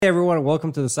Hey everyone,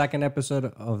 welcome to the second episode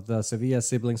of the Sevilla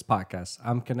Siblings podcast.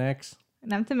 I'm Connex.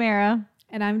 And I'm Tamara.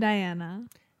 And I'm Diana.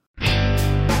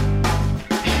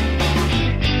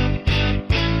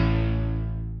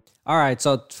 All right,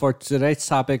 so for today's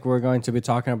topic, we're going to be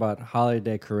talking about holiday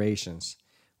decorations.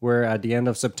 We're at the end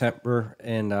of September,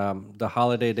 and the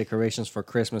holiday decorations for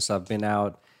Christmas have been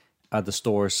out at the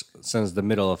stores since the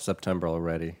middle of September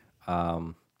already.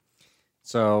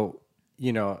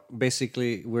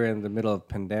 Basically, we're in the middle of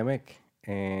pandemic,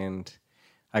 and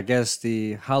I guess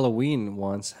the Halloween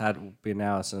ones had been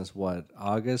out since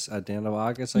August? At the end of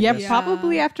August, I guess?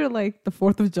 Probably after like the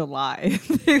 4th of July.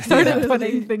 They started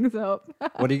putting things up.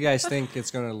 What do you guys think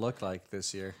it's going to look like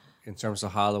this year in terms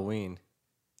of Halloween?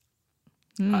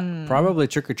 Probably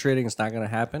trick-or-treating is not going to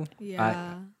happen.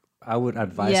 Yeah. I would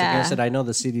advise against it. I know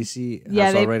the CDC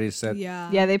has already said.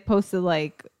 Yeah, they posted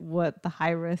like what the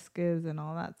high risk is and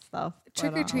all that stuff.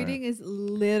 Trick-or-treating is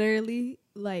literally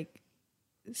like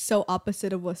so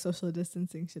opposite of what social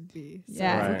distancing should be. So,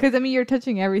 Yeah, because I mean you're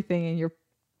touching everything and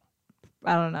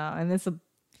I don't know, and it's a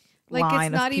like line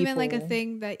it's not of even like a people.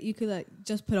 thing that you could like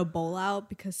just put a bowl out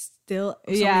because still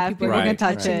so Yeah, many people people are can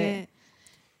touch touching it. it.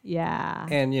 Yeah.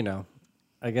 And,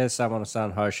 I guess I want to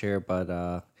sound harsh here,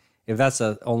 but if that's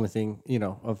the only thing,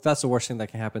 if that's the worst thing that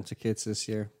can happen to kids this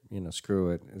year,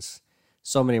 screw it. It's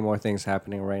so many more things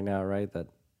happening right now, right? That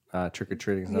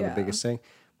trick-or-treating is not the Yeah. biggest thing.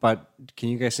 But can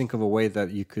you guys think of a way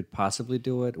that you could possibly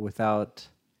do it without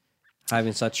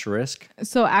having such risk?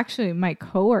 So actually, my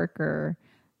coworker,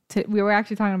 we were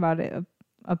actually talking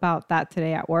about that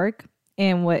today at work,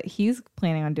 and what he's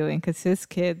planning on doing because his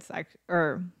kids,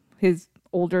 or his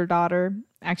older daughter,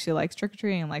 actually likes trick or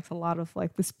treating and likes a lot of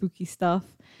like the spooky stuff.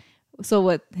 So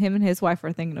what him and his wife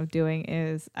are thinking of doing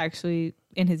is actually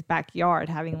in his backyard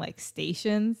having like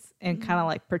stations and kind of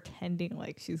like pretending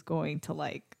like she's going to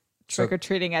like trick or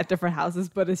treating at different houses,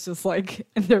 but it's just like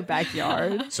in their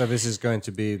backyard. So this is going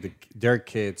to be their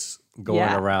kids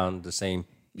going around the same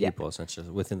people essentially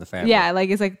within the family. Yeah,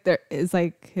 like it's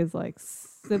like his like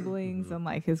siblings and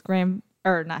like his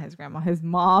not his grandma, his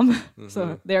mom.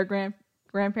 So their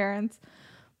grandparents.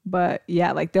 But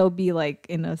yeah, like they'll be like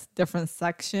in a different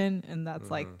section, and that's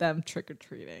like them trick or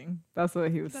treating. That's what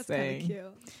he was That's saying. kind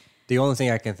of cute. The only thing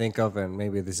I can think of, and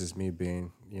maybe this is me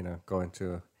being, going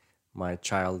to my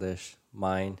childish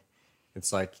mind,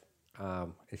 it's like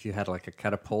if you had like a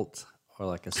catapult or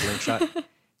like a slingshot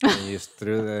and you just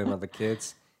threw them at the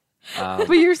kids. But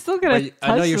you're still gonna. But I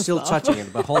know touch you're the still stuff. touching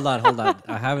it, but hold on.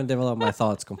 I haven't developed my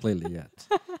thoughts completely yet.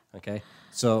 Okay,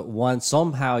 so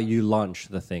somehow you launch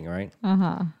the thing, right?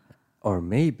 Or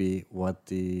maybe what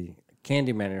the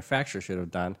candy manufacturer should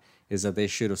have done is that they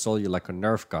should have sold you like a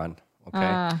Nerf gun.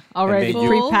 Okay, Already And then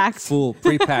pre-packed. full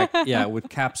pre-packed, yeah, with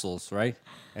capsules, right?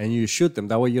 And you shoot them.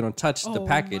 That way you don't touch the Oh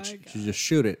package. my God. You just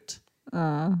shoot it.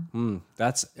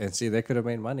 See, they could have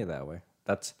made money that way.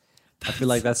 I feel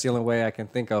like that's the only way I can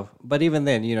think of. But even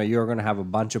then, you're going to have a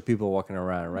bunch of people walking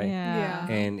around, right? Yeah.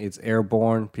 And it's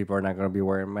airborne. People are not going to be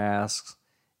wearing masks.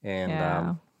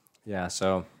 And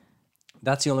so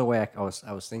that's the only way I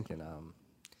was thinking.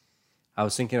 I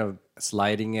was thinking of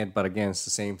sliding it, but again, it's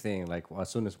the same thing. Like as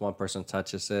soon as one person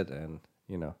touches it, and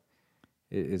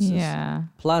it's just,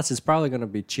 plus it's probably going to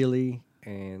be chilly,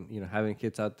 and having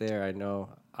kids out there, I know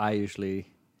I usually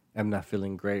am not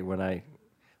feeling great when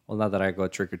not that I go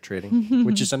trick or treating,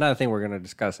 which is another thing we're going to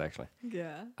discuss actually.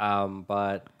 Yeah.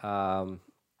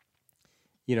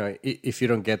 If you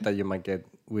don't get that, you might get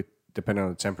depending on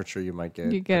the temperature, you might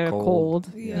get a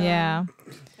cold. Yeah. Yeah.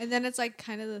 And then it's like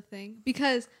kind of the thing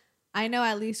because I know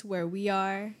at least where we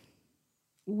are,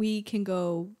 we can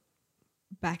go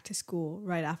back to school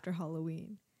right after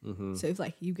Halloween. So if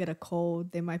like you get a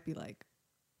cold, they might be like,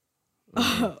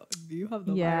 "Oh, do you have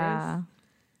the virus?"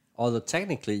 Although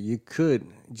technically you could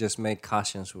just make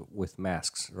costumes with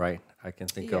masks, right? I can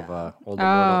think of all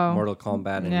the Mortal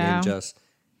Kombat and ninjas.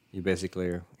 You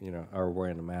basically are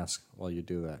wearing a mask while you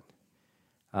do that.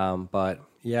 But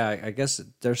yeah, I guess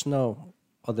there's no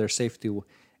other safety.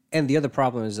 And the other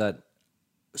problem is that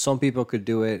some people could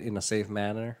do it in a safe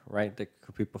manner, right?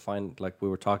 People find, like we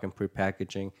were talking,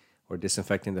 pre-packaging or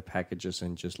disinfecting the packages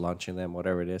and just launching them,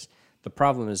 whatever it is. The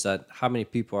problem is that how many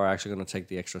people are actually going to take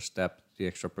the extra step, the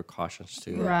extra precautions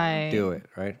to do it,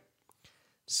 right?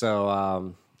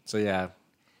 So yeah.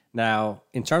 Now,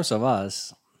 in terms of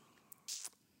us,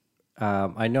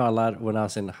 I know a lot when I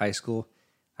was in high school.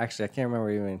 Actually, I can't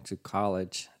remember even to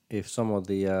college if some of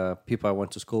the people I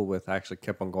went to school with actually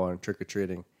kept on going trick or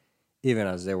treating, even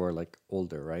as they were like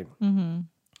older, right?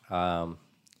 I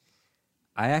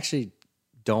actually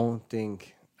don't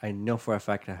think I know for a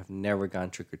fact I have never gone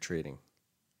trick or treating.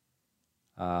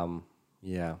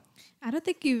 Yeah. I don't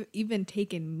think you've even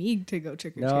taken me to go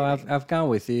trick or treating. No, I've gone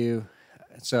with you.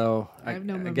 So I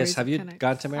guess, have you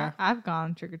gone to Tamara? I've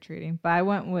gone trick or treating, but I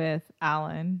went with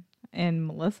Alan and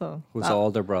Melissa, who's the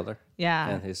older brother. Yeah,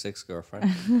 and his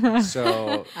ex-girlfriend.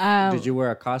 So, did you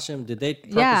wear a costume? Did they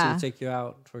purposely take you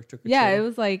out for trick or treating? Yeah, it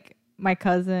was like my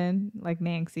cousin, like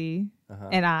Nancy,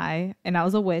 and I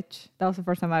was a witch. That was the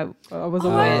first time I was a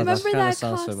witch. I remember that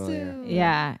costume. Familiar.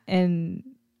 Yeah, and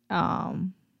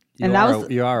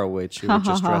you are a witch. You were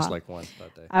just dressed like one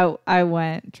that day. I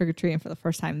went trick or treating for the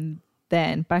first time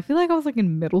then, but I feel like I was like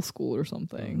in middle school or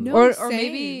something. No, or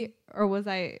maybe was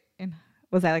I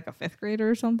like a fifth grader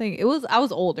or something? I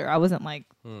was older. I wasn't like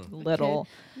little.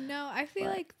 No, I feel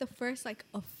like the first like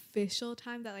official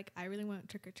time that like I really went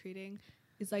trick or treating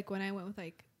is like when I went with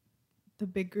like the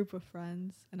big group of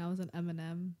friends and I was an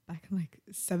M&M back in like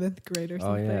 7th grade or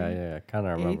something. Oh yeah, I kind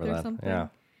of remember that. Something.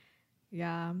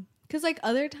 Yeah. Because like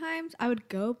other times I would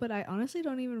go, but I honestly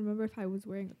don't even remember if I was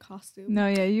wearing a costume. No,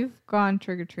 yeah, you've gone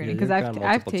trick or treating because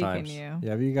I've taken you.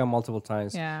 Yeah, you gone multiple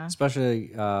times. Yeah,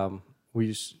 especially we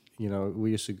used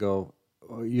to go.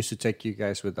 Used to take you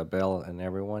guys with Abel and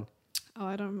everyone. Oh,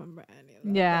 I don't remember any of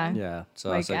that. Yeah, yeah. So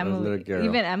like I was like Emily, a little girl.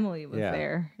 even Emily was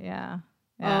there. Yeah.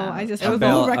 Oh, I just have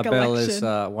no recollection. Abel is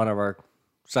one of our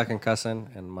second cousin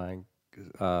and my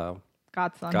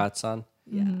godson.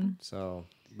 Yeah. Mm-hmm. So.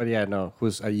 But yeah, no,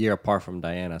 who's a year apart from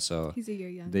Diana, so he's a year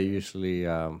younger. They usually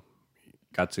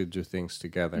got to do things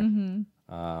together.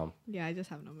 Mm-hmm. Yeah, I just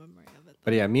have no memory of it.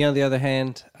 But yeah, me on the other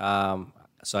hand,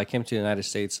 so I came to the United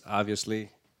States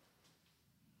obviously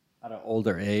at an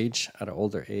older age,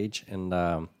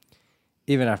 and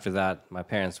even after that, my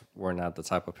parents were not the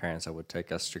type of parents that would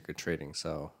take us trick or treating.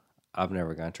 So I've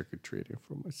never gone trick or treating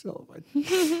for myself.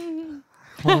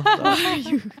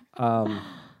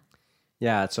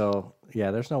 Yeah, so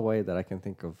there's no way that I can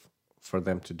think of for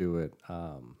them to do it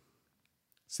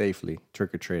safely,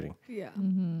 trick or treating. Yeah.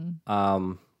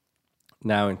 Mm-hmm.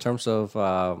 Now, in terms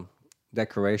of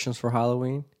decorations for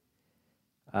Halloween,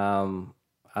 I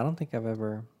don't think I've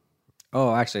ever.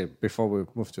 Oh, actually, before we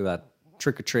move to that,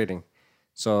 trick or treating.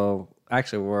 So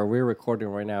actually, where we're recording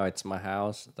right now, it's my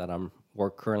house that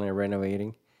we're currently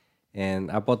renovating,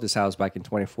 and I bought this house back in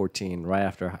 2014, right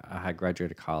after I had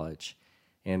graduated college.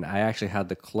 And I actually had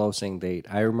the closing date.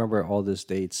 I remember all these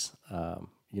dates,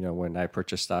 when I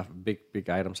purchased stuff,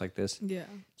 big items like this. Yeah.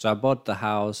 So I bought the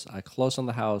house. I closed on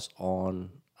the house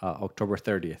on October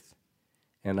 30th.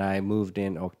 And I moved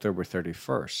in October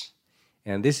 31st.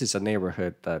 And this is a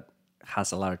neighborhood that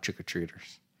has a lot of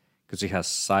trick-or-treaters. Because it has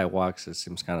sidewalks. It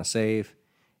seems kind of safe.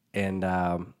 And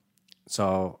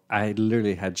so I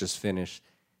literally had just finished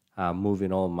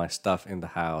moving all my stuff in the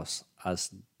house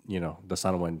as, the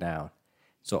sun went down.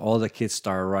 So all the kids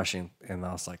started rushing, and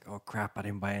I was like, "Oh crap! I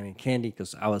didn't buy any candy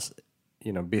because I was,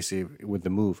 busy with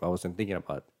the move. I wasn't thinking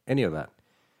about any of that,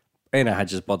 and I had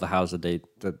just bought the house the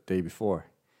day before.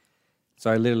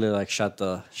 So I literally shut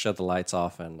the lights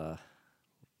off and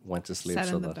went to sleep. Sat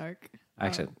in the dark.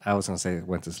 Actually, I was gonna say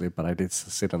went to sleep, but I did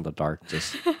sit in the dark,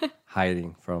 just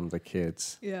hiding from the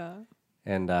kids. Yeah.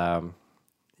 And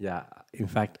in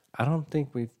fact, I don't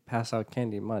think we've passed out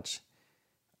candy much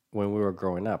when we were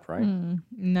growing up, right?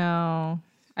 No.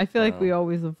 I feel like we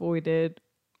always avoided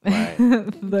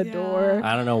the door.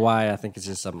 I don't know why. I think it's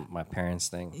just my parents'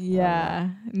 thing. Yeah.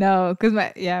 No, because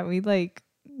we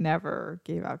never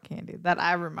gave out candy. That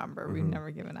I remember. We've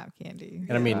never given out candy.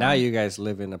 And I mean, now you guys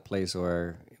live in a place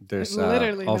where there's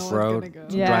literally off-road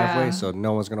driveway, so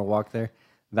no one's going to walk there.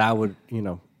 That would,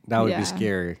 be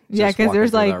scary. Yeah, because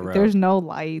there's no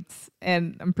lights,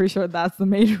 and I'm pretty sure that's the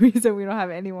main reason we don't have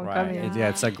anyone coming. Yeah,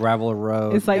 it's a gravel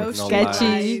road. It's like no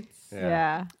sketchy.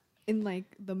 Yeah. In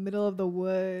the middle of the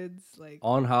woods,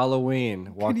 on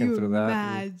Halloween, walking through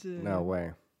imagine? That. No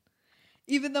way.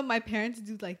 Even though my parents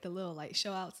do the little light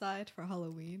show outside for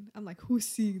Halloween, I'm like, who's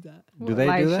seeing that? Do they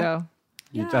do that? Show?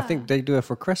 Yeah. I think they do it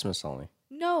for Christmas only.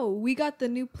 No, we got the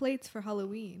new plates for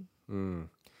Halloween.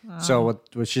 So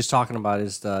what she's talking about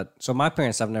is that. So my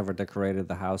parents have never decorated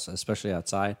the house, especially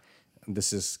outside.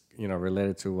 This is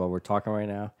related to what we're talking right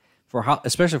now.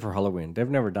 Especially for Halloween, they've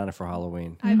never done it for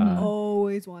Halloween. I've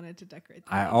always wanted to decorate.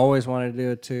 I always wanted to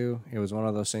do it too. It was one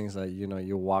of those things that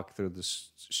you walk through the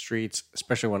streets,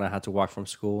 especially when I had to walk from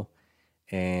school,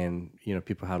 and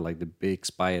people had the big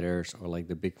spiders or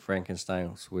the big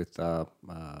Frankensteins with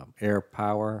air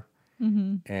power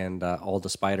and all the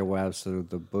spider webs through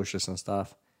the bushes and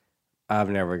stuff. I've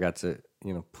never got to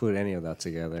put any of that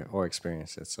together or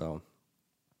experience it. So,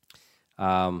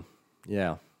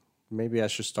 yeah. Maybe I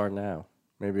should start now.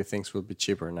 Maybe things will be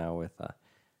cheaper now with the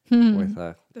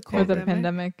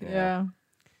pandemic. Yeah.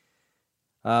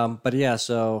 But yeah,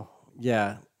 so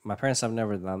yeah, my parents have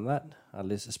never done that. At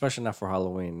least, especially not for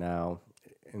Halloween. Now,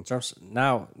 in terms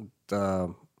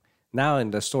the now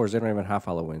in the stores they don't even have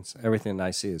Halloweens. Everything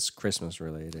I see is Christmas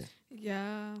related.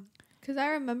 Yeah. Because I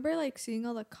remember like seeing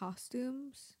all the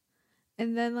costumes.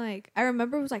 And then like I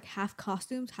remember it was like half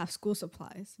costumes, half school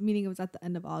supplies, meaning it was at the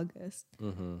end of August.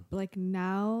 Mm-hmm. But like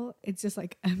now it's just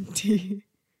like empty.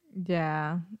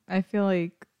 Yeah, I feel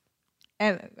like,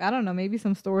 and I don't know, maybe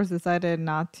some stores decided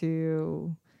not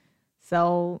to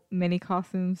sell many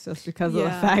costumes just because of the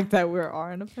fact that we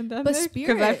are in a pandemic. But Spirit,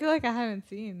 because I feel like I haven't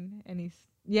seen any.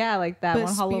 Yeah, like that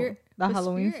one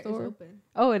Halloween Spirit store. is open.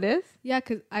 Oh, it is? Yeah,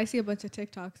 because I see a bunch of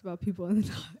TikToks about people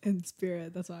in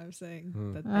Spirit. That's why I'm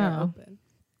saying that they're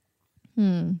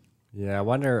open. Yeah, I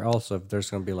wonder also if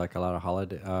there's gonna be like a lot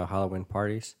of Halloween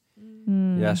parties.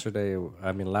 Yesterday,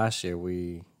 I mean last year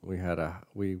we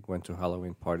went to a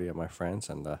Halloween party at my friends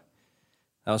and that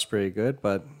was pretty good.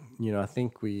 But you know, I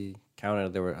think we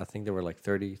counted I think there were like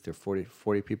 30 to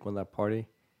 40 people in that party,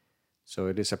 so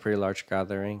it is a pretty large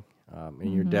gathering.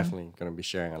 And you're definitely going to be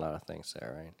sharing a lot of things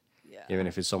there, right? Yeah. Even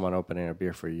if it's someone opening a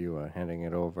beer for you, handing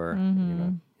it over,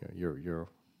 you're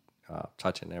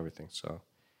touching everything. So,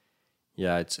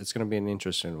 yeah, it's going to be an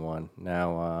interesting one.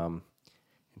 Now,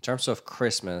 in terms of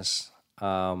Christmas,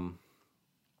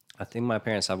 I think my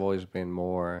parents have always been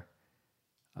more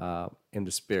in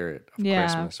the spirit of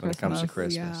Christmas when it comes to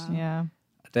Christmas. Yeah.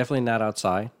 Definitely not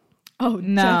outside. Oh,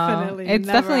 no, definitely. it's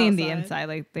definitely outside. in the inside.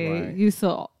 Like they used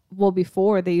to. Well,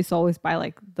 before they used to always buy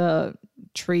like the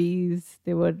trees.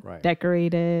 They would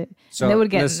decorate it. So and they would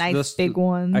get nice big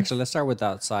ones. Actually, let's start with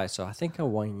outside. So I think in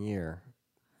 1 year,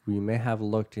 we may have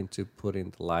looked into putting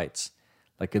the lights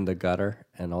like in the gutter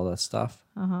and all that stuff.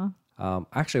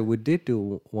 Actually, we did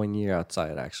do 1 year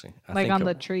outside. Actually, I think on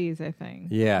the trees. I think.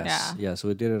 Yes.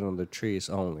 We did it on the trees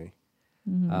only.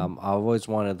 I've always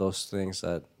wanted those things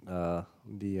that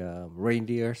the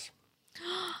reindeers.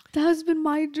 That has been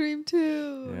my dream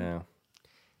too. Yeah,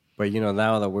 but you know,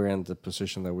 now that we're in the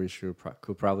position that we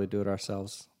could probably do it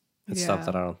ourselves, it's stuff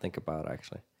that I don't think about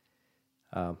actually.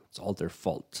 It's all their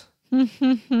fault.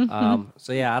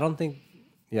 So yeah, I don't think.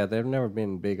 Yeah, they've never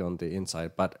been big on the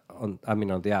inside, but on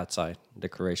the outside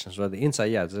decorations. But the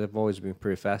inside, yeah, they've always been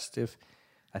pretty festive.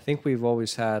 I think we've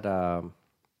always had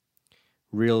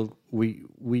real. We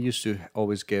used to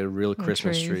always get real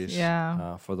Christmas trees.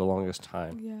 For the longest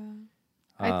time. Yeah.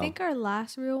 I think our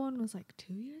last real one was like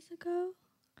 2 years ago.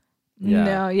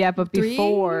 Yeah. But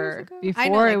before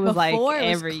it was like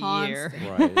every year.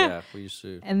 Right, yeah, we used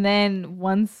to. And then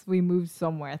once we moved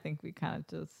somewhere, I think we kind of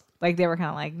just, like they were kind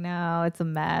of like, no, it's a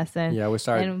mess. And we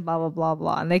started. And blah, blah, blah,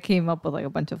 blah. And they came up with like a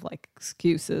bunch of like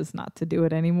excuses not to do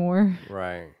it anymore.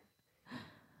 Right.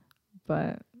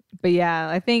 But yeah,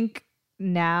 I think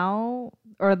now,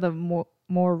 or the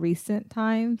more recent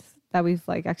times, that we've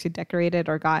like actually decorated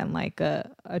or gotten like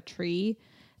a tree, I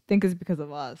think is because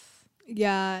of us.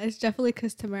 Yeah, it's definitely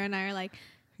because Tamara and I are like,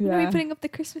 when are we putting up the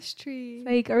Christmas tree?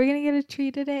 Like, are we gonna get a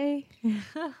tree today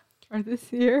or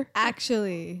this year?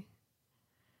 Actually,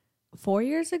 4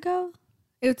 years ago,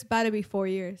 it's about to be 4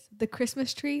 years. The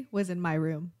Christmas tree was in my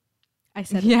room. I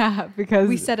said, because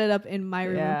we set it up in my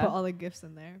room and put all the gifts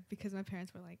in there because my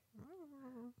parents were like.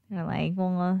 They're like,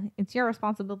 well, it's your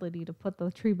responsibility to put the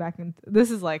tree back in.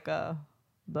 This is like the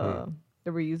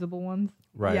reusable ones.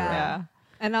 Right. Yeah.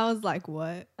 And I was like,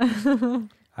 what? I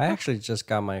actually just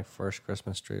got my first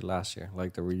Christmas tree last year,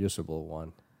 like the reusable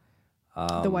one.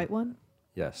 The white one?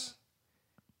 Yes.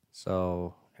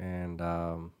 So, and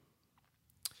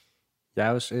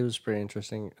it was pretty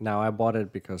interesting. Now, I bought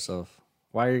it because of,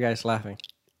 why are you guys laughing?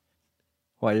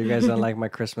 Why, you guys don't like my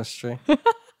Christmas tree?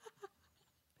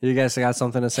 You guys got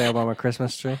something to say about my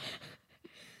Christmas tree?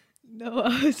 No,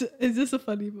 it's just a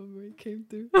funny memory came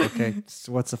through. Okay,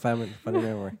 what's the funny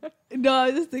memory? No, I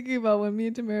was just thinking about when me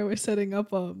and Tamara were setting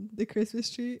up the Christmas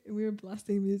tree and we were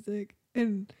blasting music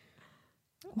and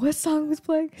what song was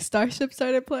playing? Starship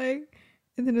started playing,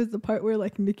 and then it was the part where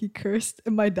like Nikki cursed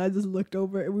and my dad just looked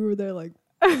over and we were there like,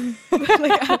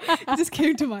 it just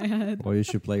came to my head. Well, you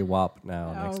should play WAP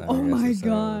now next time. Oh my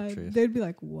god, they'd be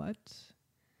like, what?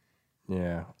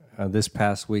 Yeah. This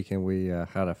past weekend, we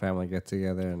had a family get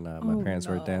together, and my parents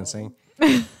were dancing.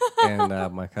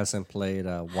 And my cousin played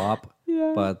WAP,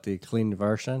 but the clean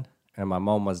version, and my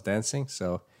mom was dancing.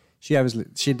 So she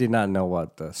did not know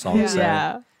what the song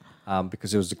said,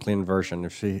 because it was the clean version.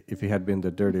 If he had been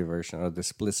the dirty version or the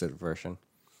explicit version,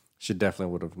 she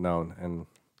definitely would have known. And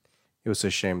it was a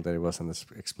shame that it wasn't the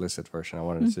explicit version. I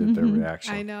wanted to see their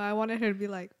reaction. I know. I wanted her to be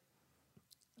like,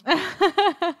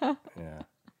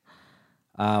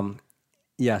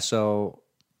 yeah. So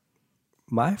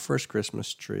my first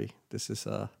Christmas tree. This is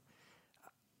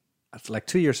it's like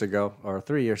 2 years ago or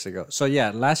 3 years ago. So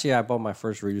yeah, last year I bought my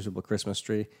first reusable Christmas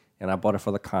tree, and I bought it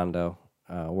for the condo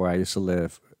where I used to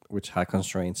live, which had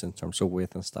constraints in terms of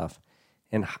width and stuff,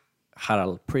 and had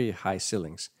a pretty high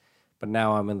ceilings. But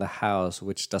now I'm in the house,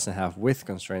 which doesn't have width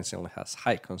constraints; it only has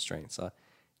height constraints. So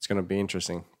it's going to be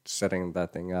interesting setting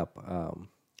that thing up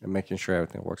and making sure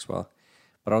everything works well.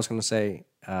 But I was going to say,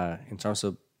 in terms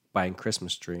of buying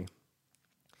Christmas tree,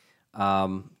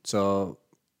 so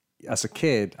as a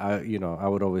kid, I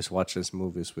would always watch these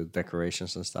movies with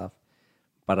decorations and stuff,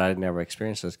 but I never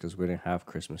experienced this because we didn't have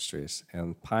Christmas trees,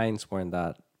 and pines weren't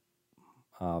that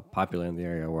popular in the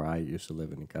area where I used to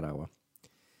live in Nicaragua.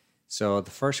 So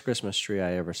the first Christmas tree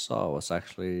I ever saw was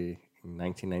actually in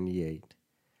 1998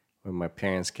 when my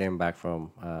parents came back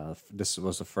from, this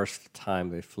was the first time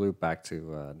they flew back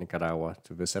to Nicaragua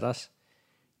to visit us,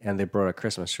 and they brought a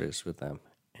Christmas tree with them.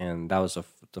 And that was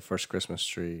the first Christmas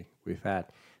tree we've had.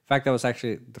 In fact, that was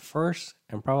actually the first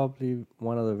and probably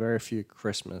one of the very few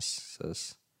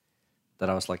Christmases that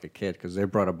I was like a kid, because they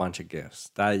brought a bunch of gifts.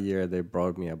 That year, they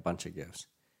brought me a bunch of gifts.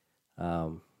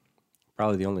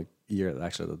 Probably the only year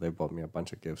actually that they bought me a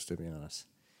bunch of gifts, to be honest.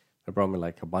 They brought me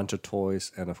like a bunch of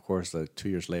toys, and of course, 2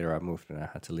 years later, I moved and I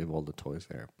had to leave all the toys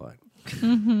there. But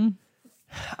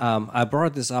I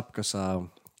brought this up because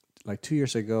like 2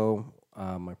 years ago,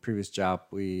 my previous job,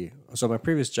 we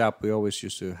always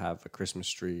used to have a Christmas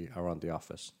tree around the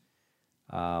office,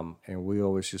 and we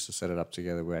always used to set it up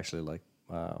together. We actually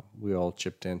we all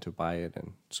chipped in to buy it,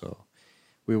 and so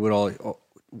we would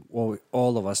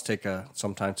all of us take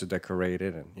some time to decorate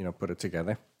it and put it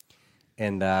together.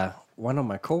 And one of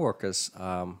my coworkers,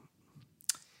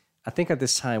 I think at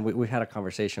this time we had a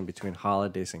conversation between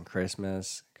holidays and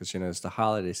Christmas, because it's the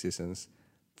holiday seasons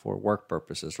for work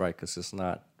purposes, right? Because it's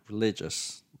not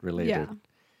religious related. Yeah.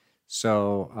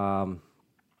 So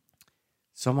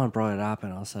someone brought it up,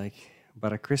 and I was like,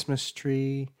 but a Christmas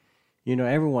tree,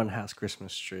 everyone has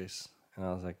Christmas trees. And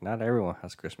I was like, not everyone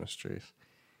has Christmas trees.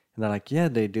 And they're like, yeah,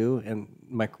 they do. And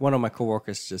one of my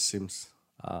coworkers just seems,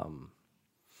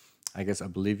 I guess,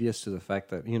 oblivious to the fact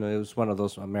that, it was one of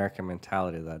those American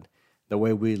mentality that the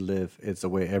way we live is the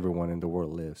way everyone in the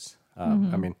world lives. I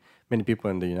mean, many people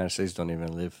in the United States don't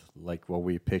even live like what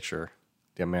we picture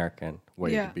the American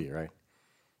way to be, right?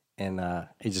 And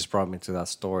it just brought me to that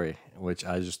story, which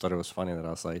I just thought it was funny that I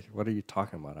was like, what are you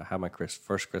talking about? I had my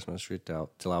first Christmas tree till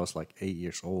I was like 8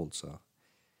 years old. So,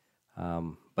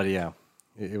 but yeah,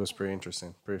 it was pretty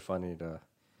interesting, pretty funny to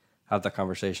have the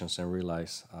conversations and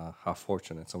realize how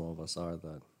fortunate some of us are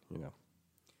that,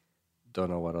 don't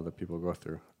know what other people go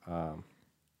through.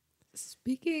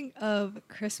 Speaking of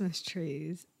Christmas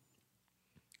trees,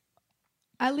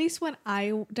 at least when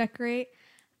I decorate,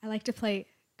 I like to play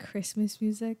Christmas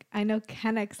music. I know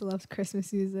Kennex loves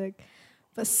Christmas music,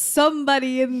 but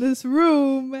somebody in this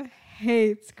room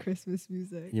hates Christmas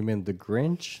music. You mean the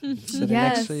Grinch sitting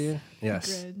next to you?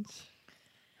 Yes. The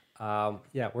Grinch.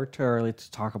 Yeah, we're too early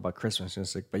to talk about Christmas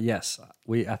music, but yes,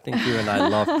 I think you and I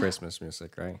love Christmas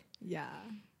music, right? Yeah.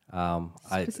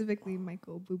 Specifically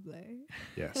Michael Bublé.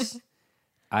 Yes.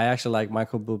 I actually like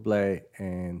Michael Bublé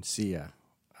and Sia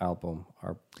album.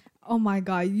 Oh my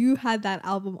God, you had that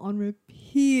album on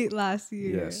repeat last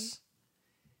year.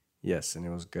 Yes, and it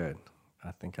was good.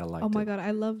 I think I liked it. Oh my God,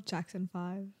 I love Jackson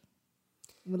 5.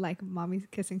 With like Mommy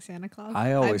Kissing Santa Claus.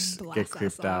 I always get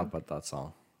creeped out by that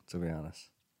song, to be honest.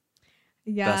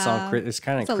 Yeah. That song, it's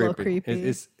kind of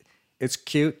creepy. It's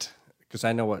cute, because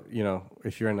I know what,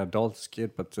 if you're an adult, it's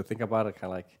cute, but to think about it, kind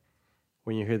of like,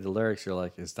 when you hear the lyrics, you're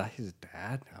like, is that his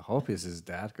dad? I hope it's his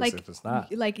dad, because if it's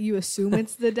not. Like, you assume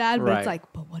it's the dad, but it's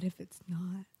like, but what if it's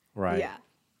not? Right. Yeah.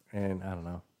 And I don't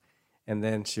know. And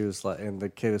then she was like, and the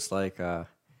kid is like,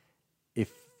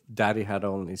 if daddy had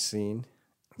only seen.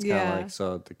 It's kind of like,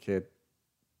 so the kid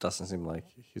doesn't seem like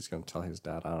he's going to tell his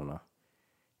dad. I don't know.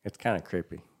 It's kind of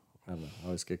creepy. I don't know. I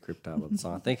always get creeped out with the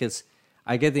song.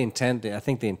 I get the intent. I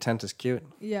think the intent is cute.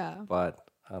 Yeah. But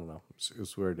I don't know.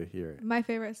 It's weird to hear it. My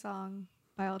favorite song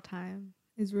by all time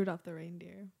is Rudolph the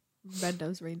Reindeer.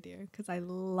 Red-Nosed Reindeer. Because I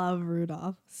love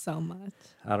Rudolph so much.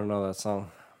 I don't know that song.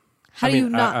 How do you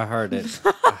not? I heard it.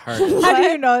 How do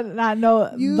you not know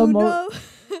the most?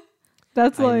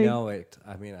 That's like... I know it.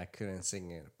 I mean, I couldn't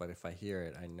sing it, but if I hear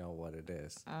it, I know what it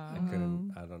is. I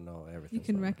don't know everything. You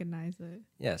can recognize it.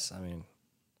 Yes, I mean...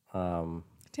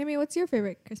 Tammy, what's your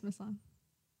favorite Christmas song?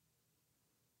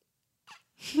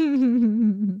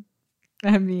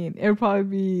 I mean, it'll probably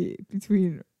be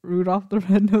between Rudolph the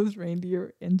Red-Nosed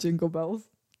Reindeer and Jingle Bells.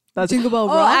 That's Jingle Bell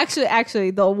Rock?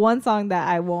 Actually, the one song that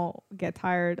I won't get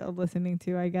tired of listening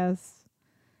to, I guess.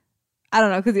 I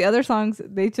don't know, because the other songs,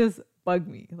 they just bug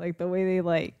me. Like the way they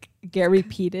like get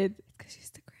repeated. Because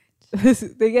she's the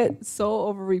Grinch. They get so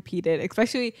over repeated,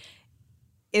 especially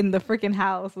in the freaking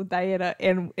house with Diana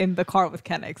and in the car with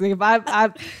Kennex. Like if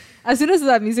I as soon as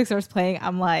that music starts playing,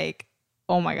 I'm like,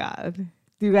 oh my God,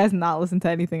 do you guys not listen to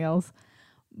anything else?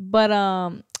 But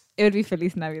it would be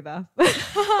Feliz Navidad.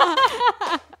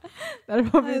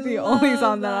 That'd probably be the only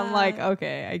song that I'm like,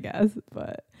 okay, I guess.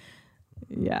 But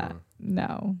yeah,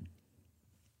 no.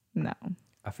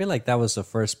 I feel like that was the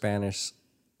first Spanish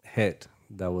hit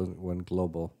that went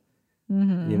global.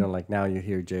 You know, like now you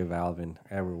hear J Balvin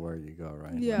everywhere you go,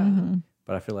 right? Yeah.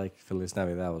 But I feel like Feliz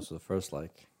Navidad was the first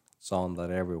like song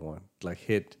that everyone like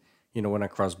hit. You know, went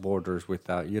across borders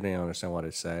without you didn't understand what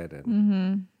it said,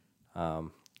 and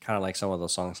kind of like some of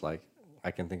those songs, like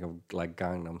I can think of like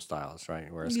Gangnam Styles,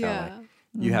 right? Where it's kind of like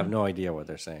you have no idea what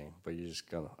they're saying, but you just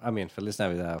go. I mean, Feliz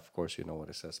Navidad, of course, you know what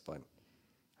it says, but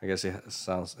I guess it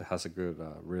has a good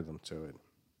rhythm to it.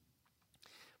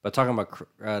 But talking about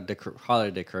holiday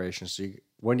decorations,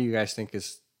 when do you guys think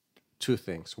is two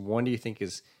things? One, do you think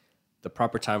is the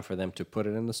proper time for them to put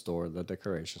it in the store, the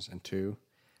decorations, and two,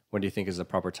 when do you think is the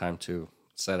proper time to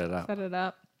set it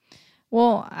up?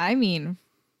 Well, I mean,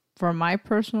 for my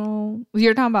personal,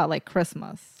 you're talking about like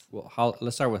Christmas. Well,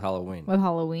 let's start with Halloween. With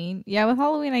Halloween,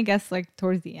 I guess like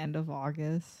towards the end of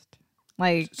August,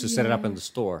 like to set it up in the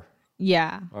store.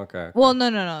 Yeah. Okay. Well,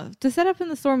 no. To set up in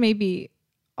the store, maybe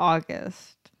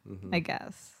August, I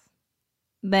guess.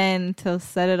 Then to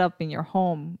set it up in your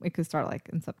home, it could start like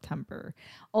in September.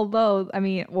 Although, I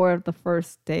mean, or the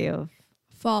first day of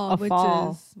fall, which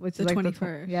is the like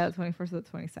 21st. The 21st or the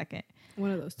 22nd.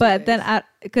 One of those two But days. then,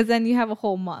 because then you have a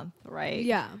whole month, right?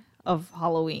 Yeah. Of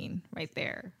Halloween right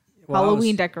there. Well,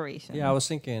 Halloween decoration. Yeah, I was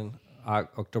thinking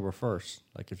October 1st.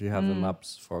 Like if you have them up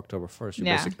for October 1st, you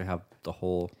basically have the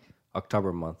whole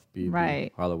October month be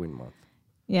the Halloween month.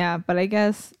 Yeah, but I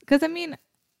guess, because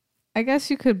I guess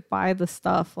you could buy the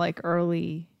stuff like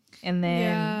early and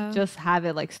then just have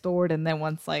it like stored, and then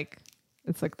once like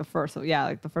it's like the first of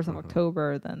of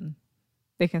October, then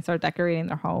they can start decorating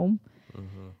their home.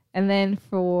 And then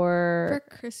for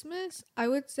Christmas, I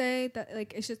would say that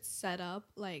like it should set up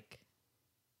like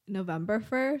November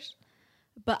 1st,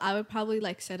 but I would probably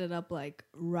like set it up like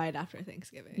right after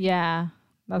Thanksgiving. Yeah,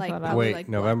 that's like, what I wait. Like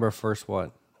November 1st,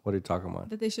 what? What are you talking about?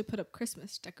 That they should put up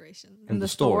Christmas decorations in the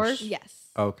stores. Yes.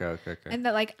 Okay. And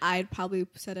that like I'd probably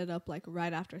set it up like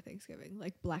right after Thanksgiving,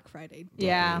 like Black Friday.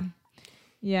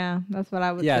 Yeah, that's what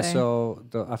I would say. Yeah, so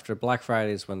after Black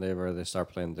Friday is whenever they start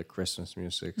playing the Christmas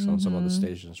music on some of the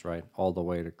stations, right? All the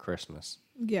way to Christmas.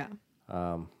 Yeah.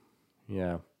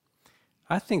 Yeah.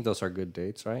 I think those are good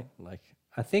dates, right? Like,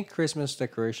 I think Christmas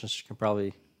decorations can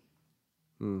probably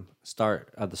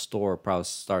start at the store, probably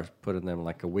start putting them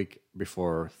like a week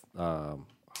before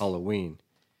Halloween.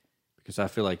 Because I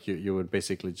feel like you would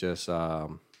basically just, like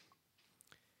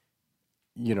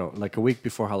a week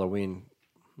before Halloween.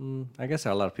 I guess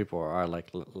a lot of people are like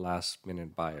last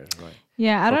minute buyers, right?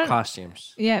 Yeah, I don't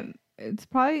costumes. Yeah, it's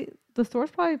probably the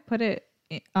stores probably put it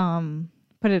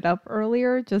up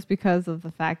earlier just because of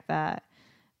the fact that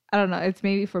I don't know. It's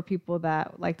maybe for people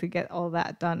that like to get all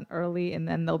that done early, and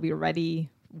then they'll be ready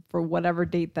for whatever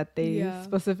date that they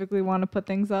specifically want to put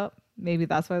things up. Maybe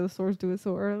that's why the stores do it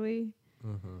so early.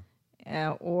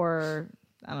 Or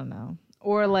I don't know.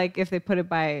 Or like if they put it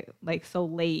by like so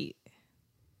late,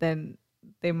 then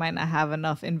they might not have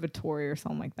enough inventory or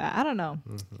something like that. I don't know.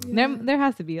 There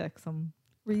has to be like some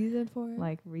reason for it.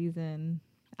 Like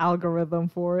algorithm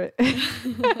for it.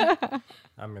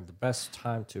 I mean, the best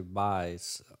time to buy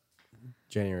is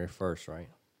January 1st, right?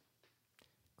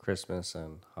 Christmas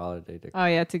and holiday. Oh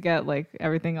yeah, to get like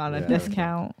everything on a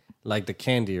discount. Like the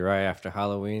candy, right? After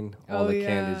Halloween, all the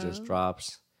candy just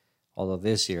drops. Although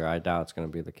this year, I doubt it's going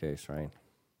to be the case, right?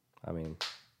 I mean,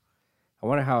 I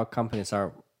wonder how companies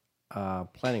are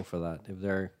planning for that. If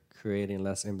they're creating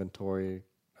less inventory.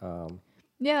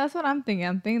 Yeah, that's what I'm thinking.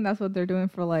 I'm thinking that's what they're doing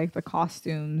for like the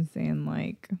costumes, and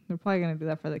like they're probably going to do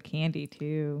that for the candy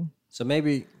too. So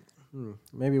maybe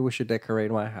we should decorate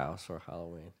my house for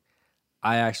Halloween.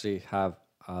 I actually have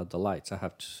the lights. I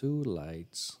have 2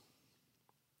 lights.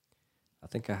 I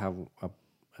think I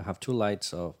have 2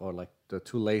 lights or like the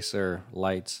 2 laser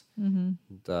lights.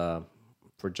 The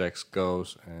projects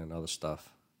goes and other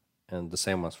stuff, and the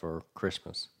same ones for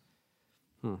Christmas.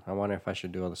 I wonder if I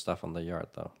should do other stuff on the yard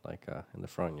though, like in the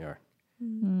front yard,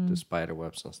 the spider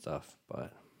webs and stuff.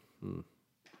 But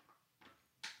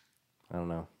I don't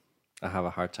know. I have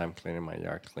a hard time keeping my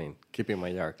yard clean.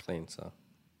 So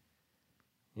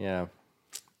yeah,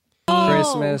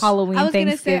 Christmas. Halloween, I was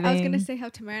Thanksgiving. gonna say how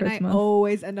Tamara Christmas. and I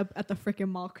always end up at the freaking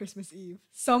mall Christmas Eve.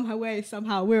 Somehow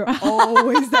we're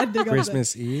always ending up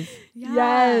Christmas Eve? Yeah.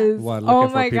 Yes. What, looking Oh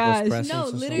for my people's gosh. presents No, or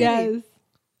something? literally. Yes.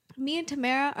 Me and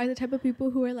Tamara are the type of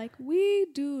people who are like, we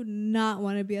do not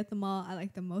want to be at the mall at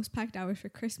like the most packed hours for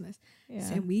Christmas. Yeah.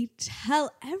 So we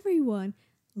tell everyone,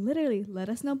 literally, let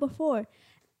us know before.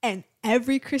 And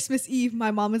every Christmas Eve, my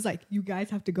mom is like, you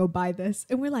guys have to go buy this.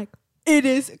 And we're like, it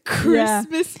is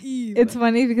Christmas Eve. It's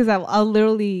funny because I'll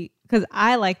literally, because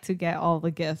I like to get all the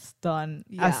gifts done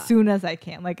as soon as I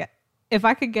can. Like, if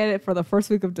I could get it for the first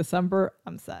week of December,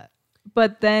 I'm set.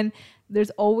 But then there's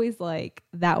always like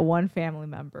that one family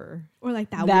member or like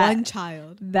that one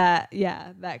child that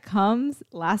comes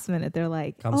last minute. They're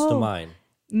like, Comes to mind.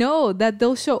 No, that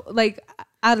they'll show like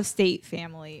out of state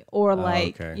family or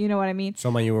like, you know what I mean?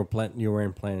 Someone you weren't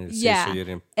planning to see, so you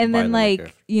didn't and buy then them a like,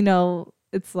 gift. you know,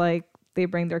 it's like they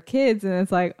bring their kids and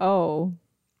it's like, oh,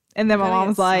 and then my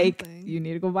mom's like, you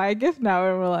need to go buy a gift now.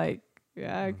 And we're like,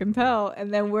 yeah, I can tell.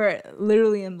 And then we're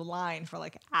literally in the line for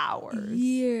like hours.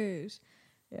 Years.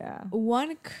 Yeah.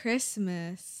 One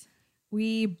Christmas,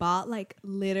 we bought like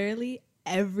literally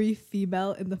every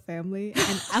female in the family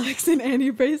an Alex and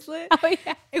Annie bracelet. Oh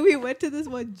yeah. And we went to this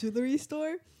one jewelry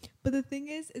store. But the thing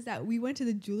is that we went to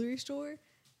the jewelry store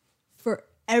for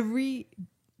every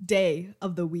day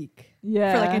of the week.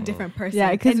 Yeah. For like a different person.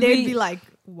 Yeah, because they'd be like,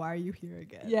 why are you here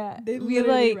again? Yeah. They'd We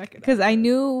like, because I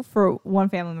knew for one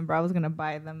family member, I was going to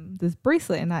buy them this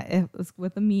bracelet and it was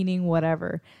with a meaning,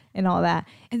 whatever, and all that.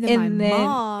 And then my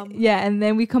mom. Yeah. And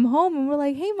then we come home and we're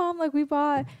like, hey mom, like we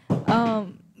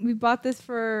bought this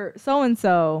for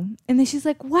so-and-so. And then she's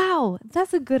like, wow,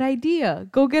 that's a good idea.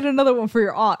 Go get another one for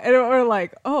your aunt. And we're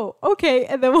like, oh, okay.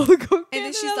 And then we'll go get and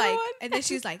then she's another like, one. and then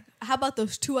she's like, how about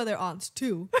those two other aunts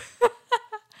too?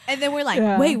 And then we're like,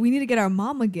 Yeah. wait, we need to get our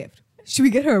mom a gift. Should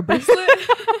we get her a bracelet?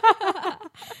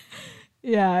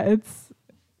 Yeah,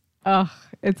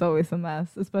 it's always a mess,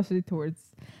 especially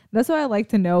that's why I like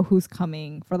to know who's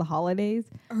coming for the holidays.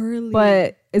 Early.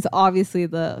 But it's obviously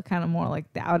the kind of more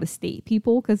like the out of state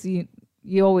people because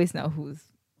you always know who's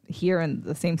here in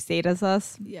the same state as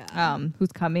us. Yeah.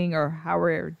 Who's coming or how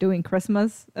we're doing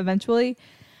Christmas eventually.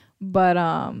 But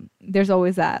there's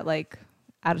always that like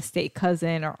out of state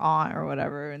cousin or aunt or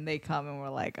whatever, and they come and we're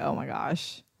like, oh my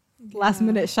gosh. Last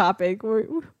minute shopping.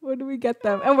 Where do we get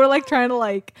them? And we're like trying to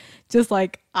like just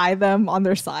like eye them on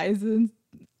their size and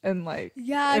like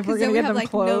because then we have like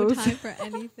clothes. No time for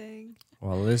anything.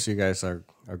 Well, at least you guys are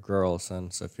girls,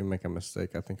 and so if you make a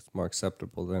mistake, I think it's more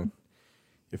acceptable than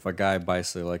if a guy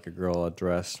buys like a girl a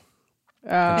dress and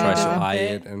tries to eye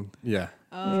it and tries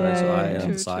to eye it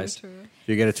on size. True. If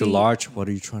you get it too large, what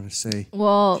are you trying to say?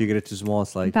 Well, if you get it too small,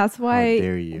 it's like that's why how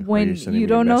dare you? When you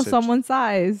don't know someone's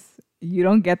size, you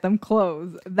don't get them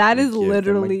clothes. That is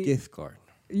literally them a gift card.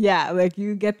 Yeah, like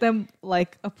you get them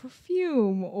like a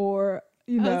perfume or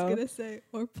I was gonna say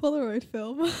or Polaroid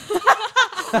film.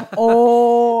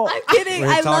 Oh, I'm kidding.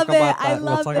 I love it. I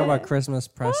love it. We'll talk about Christmas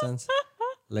presents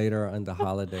later in the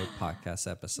holiday podcast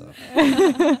episode.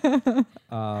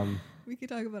 We could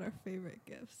talk about our favorite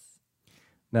gifts.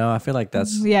 No, I feel like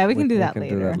that's we can do that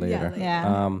later. Do that later.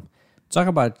 Yeah. Talk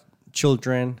about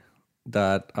children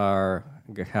that are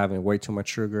having way too much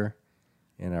sugar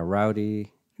and are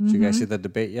rowdy. Did you guys see the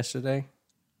debate yesterday?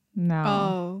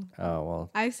 No. Oh well.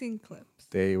 I've seen clips.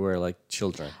 They were like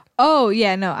children. Oh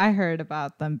yeah, no, I heard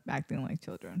about them acting like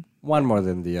children. One more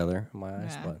than the other in my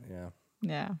eyes, but yeah.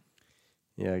 Yeah.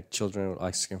 Yeah, children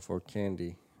asking for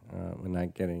candy and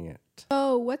not getting it.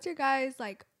 So, what's your guys'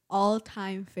 like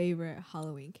all-time favorite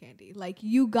Halloween candy? Like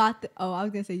you got I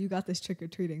was gonna say you got this trick or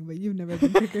treating, but you've never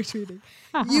been trick or treating.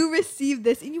 You received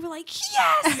this and you were like,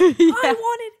 yes, I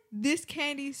wanted this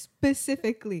candy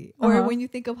specifically. Or when you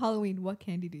think of Halloween, what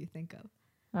candy do you think of?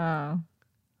 Oh.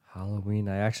 Halloween,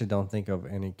 I actually don't think of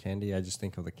any candy. I just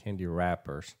think of the candy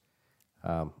wrappers.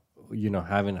 Having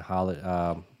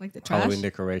like the trash? Halloween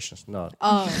decorations. No,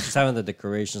 just having the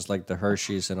decorations like the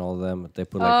Hershey's and all of them. They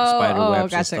put like spider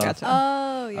webs and stuff. Gotcha.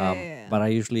 Oh, yeah. But I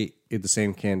usually eat the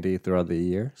same candy throughout the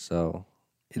year, so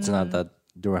it's not that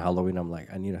during Halloween I'm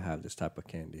like I need to have this type of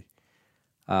candy.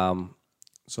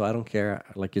 So I don't care.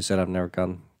 Like you said, I've never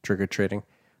gone trick or treating,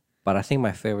 but I think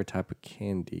my favorite type of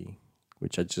candy,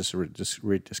 which I just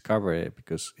rediscovered it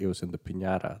because it was in the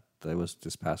piñata that was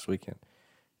this past weekend.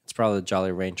 It's probably the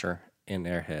Jolly Rancher and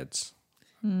Airheads.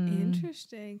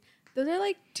 Interesting. Those are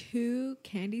like two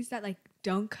candies that like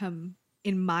don't come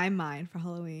in my mind for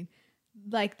Halloween.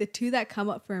 Like the two that come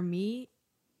up for me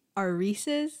are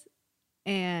Reese's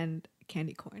and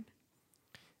candy corn.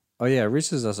 Oh yeah,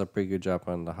 Reese's does a pretty good job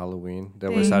on the Halloween. They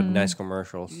always had nice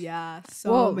commercials. Yeah,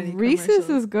 so many Reese's commercials.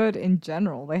 is good in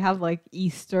general. They have like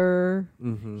Easter.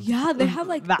 Yeah, they have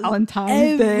like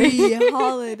Valentine's every Day.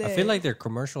 holiday. I feel like their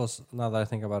commercials, now that I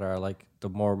think about it, are like the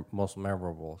most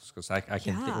memorable. Because I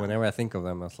can think, whenever I think of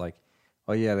them, it's like,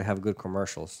 oh yeah, they have good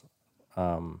commercials.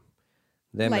 Them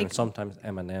Like- and sometimes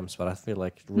M&M's, but I feel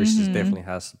like Reese's definitely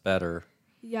has better.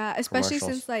 Yeah, especially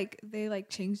commercials. since like they like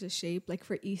change the shape. Like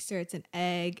for Easter, it's an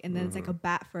egg, and then it's like a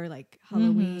bat for like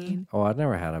Halloween. Oh, I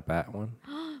never had a bat one.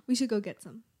 We should go get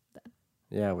some.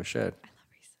 Yeah, we should.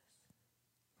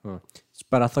 I love Reese's.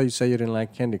 But I thought you said you didn't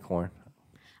like candy corn.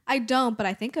 I don't, but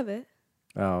I think of it.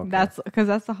 Oh, okay. That's because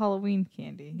that's the Halloween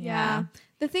candy. Yeah.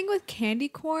 The thing with candy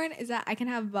corn is that I can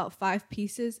have about 5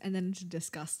 pieces, and then it's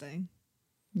disgusting.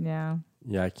 Yeah.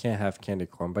 Yeah, I can't have candy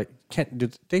corn, but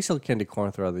they sell candy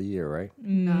corn throughout the year, right?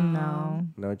 No.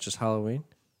 No, it's just Halloween.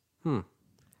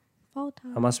 Fall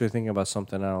time. I must be thinking about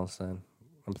something else. Then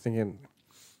I'm thinking,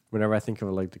 whenever I think of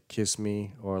like the Kiss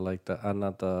Me or like the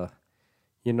not the,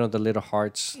 the little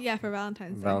hearts. Yeah, for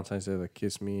Valentine's Day. Valentine's Day, the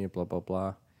Kiss Me, blah blah blah.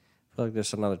 I feel like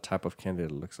there's another type of candy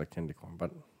that looks like candy corn, but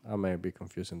I may be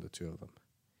confusing the two of them.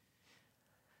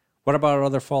 What about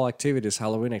other fall activities,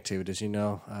 Halloween activities?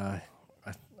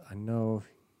 I know.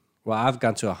 Well, I've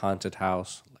gone to a haunted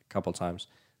house like a couple times.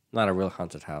 Not a real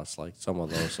haunted house, like some of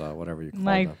those, whatever you call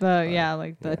Like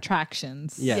them. the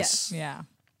attractions. Yes. Yeah.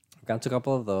 I've gone to a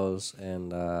couple of those,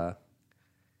 and I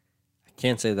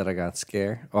can't say that I got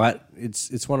scared.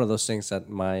 It's one of those things that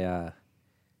my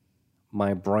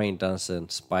brain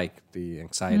doesn't spike the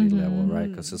anxiety level, right?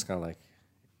 Because it's kind of like,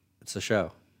 it's a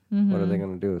show. What are they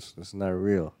going to do? It's not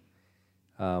real.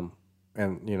 And,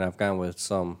 I've gone with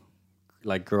some,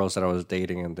 like, girls that I was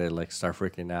dating, and they, like, start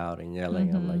freaking out and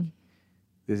yelling. I'm like,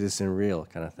 this isn't real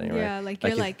kind of thing, right? Yeah, like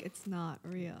you're like, it's not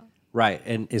real. Right,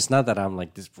 and it's not that I'm,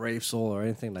 like, this brave soul or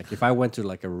anything. Like, if I went to,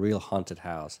 like, a real haunted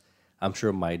house, I'm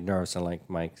sure my nerves and, like,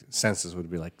 my senses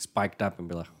would be, like, spiked up and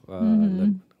be like,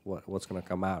 what's going to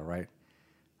come out, right?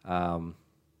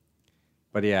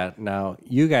 But yeah, now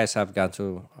you guys have gone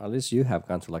to, at least you have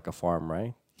gone to like a farm,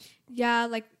 right? Yeah,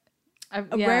 like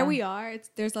where we are,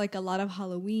 there's like a lot of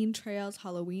Halloween trails,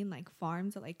 Halloween like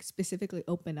farms that like specifically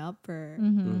open up for.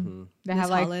 They have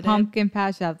like holiday. pumpkin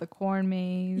patch. They have the corn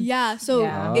maze. Yeah, so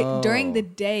Yeah. during the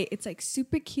day, it's like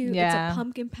super cute. Yeah. It's a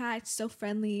pumpkin patch, so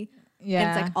friendly. Yeah. And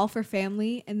it's like all for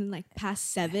family, and then like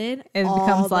past 7, It all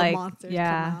becomes the like monsters come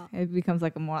out. it becomes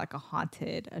like more like a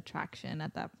haunted attraction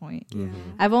at that point. Yeah.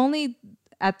 I've only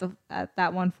at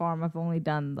that one farm I've only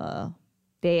done the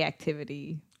day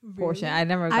activity portion. Really? I've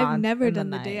never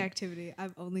done the day night. activity.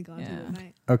 I've only gone to Yeah. the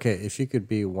night. Okay, if you could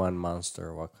be one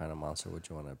monster, what kind of monster would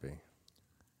you want to be?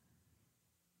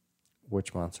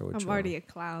 Which monster would I'm you already a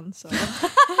clown, so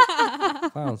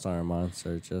Clowns aren't a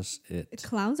monster, just it.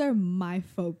 clowns are my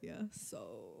phobia.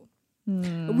 So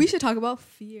we should talk about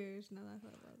fears. Now that I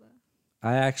thought about that.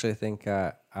 I actually think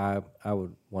I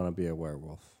would want to be a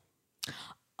werewolf.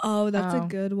 Oh, that's Oh. a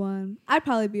good one. I'd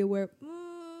probably be a werewolf.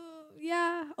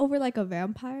 Yeah, over like a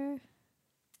vampire.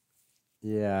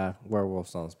 Yeah, werewolf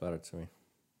sounds better to me.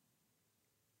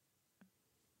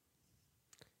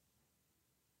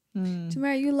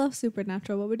 Tamara, you love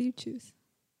Supernatural. What would you choose?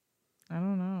 I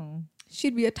don't know.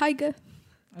 She'd be a tiger.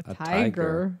 A A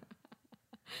tiger.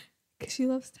 Because she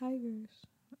loves tigers.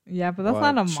 Yeah, but that's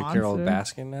What, not a Shakira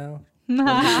monster. Baskin now?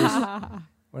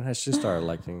 When has she started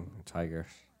liking tigers?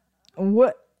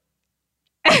 What?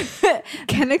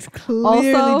 Kennex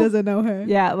clearly Also- doesn't know her.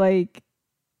 Yeah, like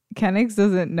Kenix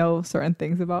doesn't know certain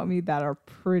things about me that are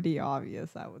pretty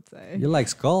obvious, I would say. You like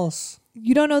skulls?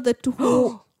 You don't know the...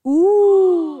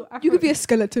 Ooh. you could be a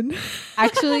skeleton.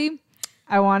 Actually,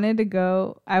 I wanted to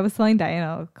go. I was telling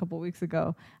Diana a couple weeks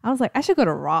ago. I was like, I should go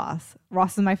to Ross.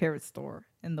 Ross is my favorite store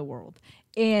in the world.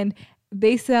 And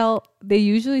they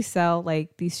usually sell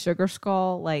like these sugar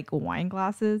skull like wine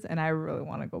glasses, and I really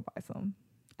want to go buy some.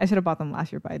 I should have bought them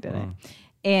last year, but I didn't.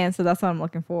 And so that's what I'm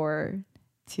looking forward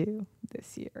to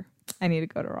this year. I need to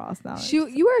go to Ross now.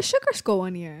 You were a sugar skull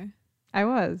one year. I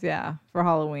was, yeah, for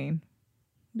Halloween.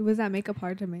 Was that makeup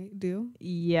hard to do?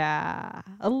 Yeah,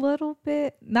 a little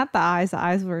bit. Not the eyes. The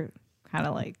eyes were kind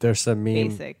of like There's a meme.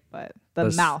 basic, but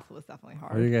the mouth was definitely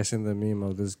hard. Have you guys seen the meme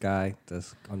of this guy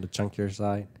that's on the chunkier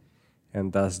side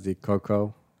and does the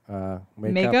cocoa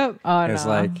makeup? Oh, It's no.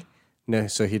 like, no,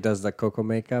 so he does the cocoa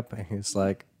makeup and he's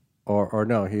like, or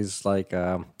no, he's like,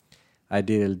 I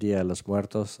did El Dia de los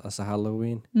Muertos as a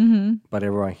Halloween, but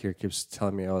everyone here keeps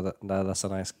telling me, oh, that's a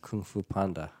nice Kung Fu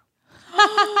Panda.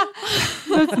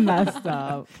 That's messed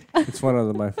up. It's one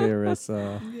of my favorites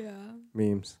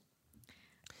memes.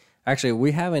 Actually,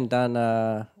 we haven't done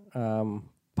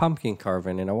pumpkin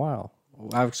carving in a while.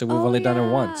 Actually, we've only done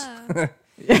it once.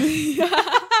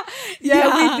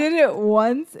 Yeah, we did it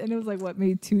once, and it was like what,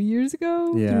 maybe 2 years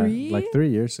ago? Yeah, 3? like 3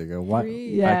 years ago. Why?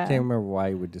 Yeah. I can't remember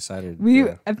why we decided.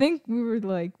 I think we were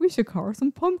like, we should carve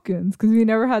some pumpkins because we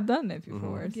never had done it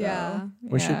before. So, Yeah.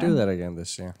 We should do that again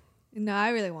this year. No, I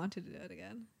really wanted to do it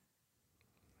again.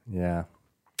 Yeah.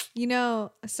 You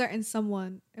know, a certain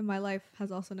someone in my life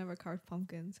has also never carved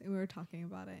pumpkins, and we were talking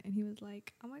about it, and he was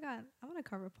like, "Oh my god, I want to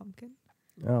carve a pumpkin."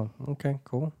 Oh, okay,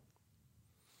 cool.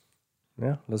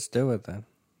 Yeah, let's do it then.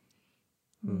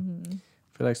 I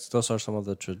feel like those are some of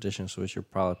the traditions we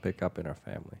should probably pick up in our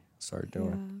family. Start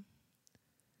doing.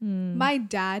 My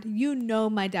dad,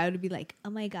 my dad would be like, "Oh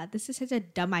my god, this is such a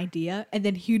dumb idea," and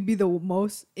then he'd be the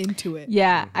most into it.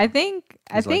 Yeah, I think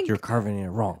you're carving it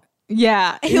wrong.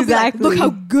 Yeah, He'll exactly. Be like, look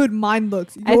how good mine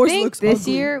looks. Yours I think looks this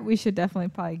ugly. year we should definitely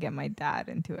probably get my dad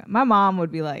into it. My mom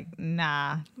would be like,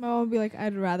 nah. My mom would be like,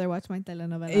 I'd rather watch my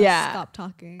telenovela. Yeah. Stop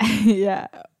talking. Yeah.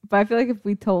 But I feel like if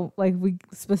we told, like, we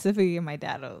specifically give my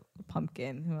dad a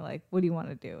pumpkin, and we're like, what do you want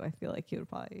to do? I feel like he would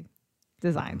probably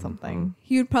design something.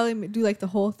 He would probably do like the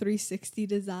whole 360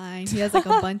 design. He has like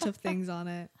a bunch of things on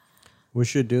it. We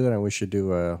should do that, and we should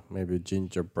do maybe a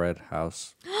gingerbread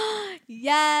house.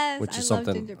 Yes, which is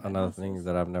another thing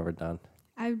that I've never done.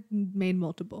 I've made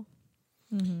multiple.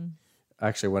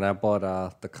 Actually, when I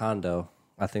bought the condo,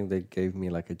 I think they gave me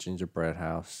like a gingerbread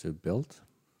house to build,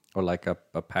 or like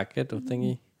a packet of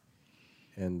thingy,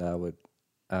 and I would,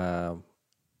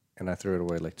 and I threw it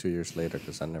away like 2 years later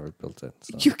because I never built it.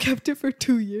 So. You kept it for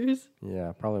 2 years?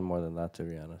 Yeah, probably more than that, to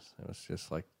be honest. It was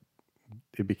just like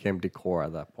it became decor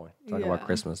at that point. Talking about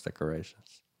Christmas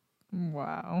decorations.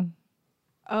 Wow.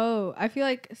 Oh, I feel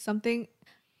like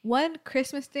one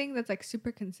Christmas thing that's like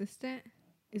super consistent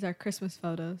is our Christmas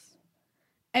photos.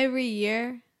 Every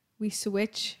year we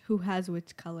switch who has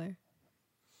which color.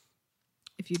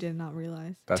 If you did not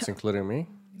realize. That's including me?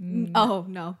 Oh,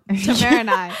 no. Tamara and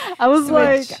I. I was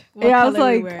switch I was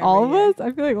like, all of us?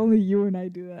 I feel like only you and I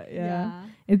do that. Yeah.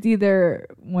 It's either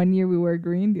one year we wear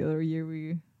green, the other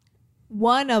year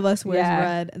one of us wears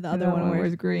red, and the other one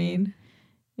wears green.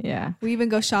 Yeah. We even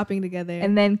go shopping together.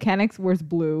 And then Kennex wears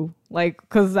blue, like,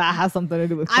 because that has something to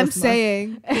do with Christmas. I'm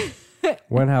saying.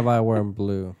 When have I worn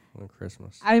blue on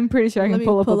Christmas? I'm pretty sure I can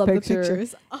pull up a picture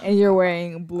and you're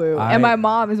wearing blue. And my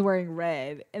mom is wearing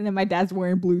red. And then my dad's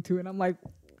wearing blue too. And I'm like,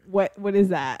 what is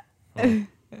that?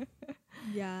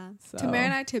 Yeah. So. Tamara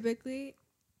and I typically,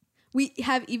 we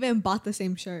have even bought the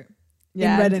same shirt.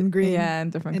 Yeah, in red and green. Yeah,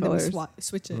 in different colors. And then we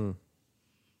switch it.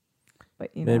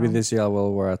 But maybe this year I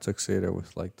will wear a tuxedo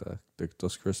with like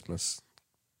those Christmas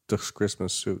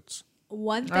suits.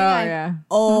 One thing I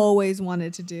always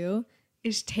wanted to do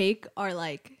is take our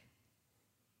like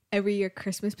every year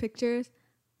Christmas pictures,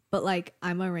 but like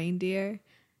I'm a reindeer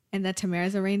and that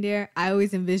Tamara's a reindeer. I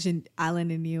always envisioned Alan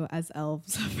and you as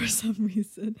elves for some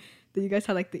reason. That you guys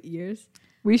had like the ears.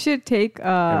 We should take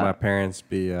and my parents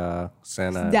be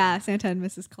Santa. Yeah, Santa and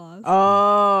Mrs. Claus.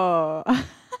 Oh.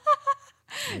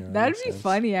 Yeah, that'd be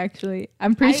funny, actually.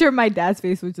 I'm pretty sure my dad's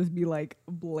face would just be like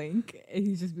blank, and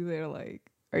he'd just be there like,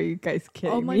 "Are you guys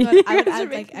kidding me?" Oh my god! I would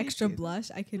add like extra blush.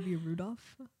 I could be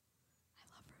Rudolph. I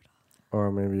love Rudolph.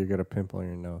 Or maybe you get a pimple on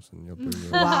your nose and you'll be.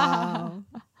 Wow.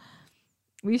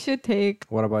 We should take.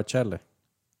 What about Chelle?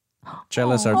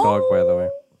 Chelle's our dog, by the way.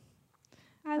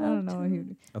 I don't know.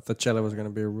 I thought Chelle was gonna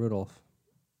be a Rudolph.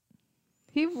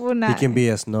 He will not. He can be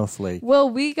a snowflake. Well,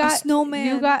 we got a snowman.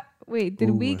 You got. Wait, did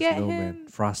we get snowman. him?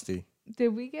 Frosty. Did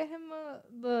we get him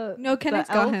the? No, Kennex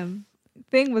got him.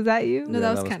 Thing, was that you? No,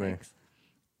 Yeah, that was me. Kennex.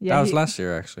 Yeah, that was last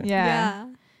year, actually. Yeah.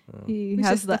 He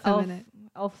has the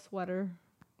elf sweater,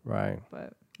 Right.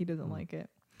 but he doesn't like it.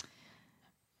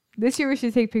 This year we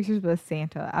should take pictures with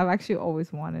Santa. I've actually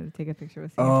always wanted to take a picture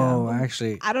with Santa. Oh,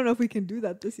 actually, I don't know if we can do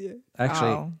that this year.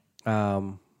 True.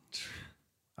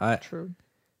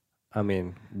 I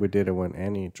mean, we did it when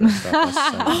Annie dressed up as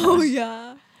Santa. Oh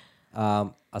yeah.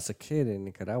 As a kid in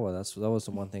Nicaragua, that was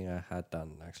the one thing I had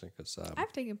done actually, because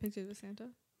I've taken pictures with Santa.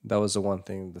 that was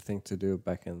the thing to do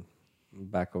back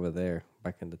over there,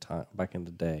 back in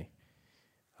the day.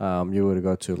 You would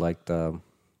go to like the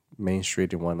main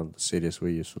street in one of the cities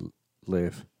we used to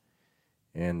live,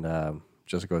 and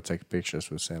just go take pictures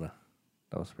with Santa.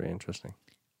 That was pretty interesting.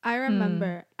 I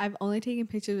remember I've only taken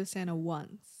pictures with Santa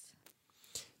once.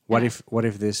 What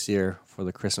if this year for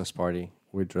the Christmas party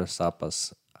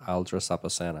I'll dress up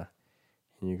as Santa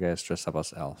and you guys dress up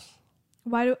as elves?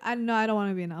 Why do I no? I don't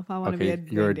want to be an elf. I want to be a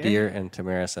you're reindeer. a deer and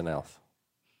Tamara's an elf.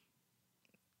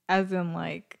 As in,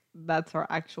 like, that's our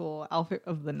actual outfit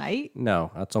of the night?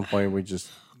 No, at some point we just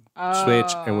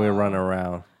switch and we run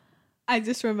around. I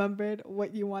just remembered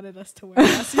what you wanted us to wear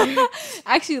last year.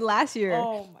 Actually, last year,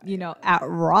 at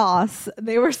Ross,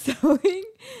 they were selling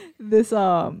this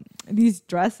these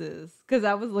dresses because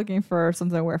I was looking for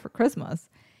something to wear for Christmas,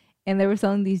 and they were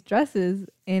selling these dresses,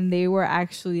 and they were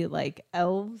actually like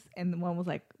elves, and one was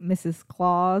like Mrs.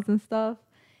 Claus and stuff.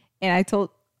 And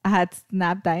I had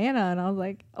snapped Diana, and I was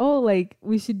like, "Oh, like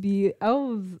we should be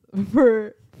elves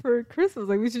for Christmas.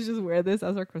 Like we should just wear this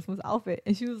as our Christmas outfit."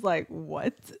 And she was like,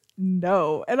 "What?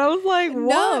 No." And I was like, "What?"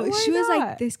 No, Why she was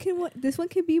not? like, this one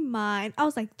can be mine. I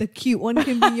was like, the cute one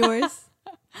can be yours.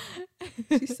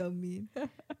 She's so mean.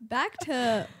 Back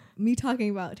to me talking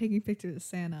about taking pictures of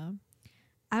Santa.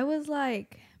 I was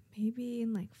like maybe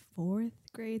in like 4th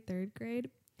grade, 3rd grade.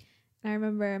 And I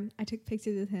remember I took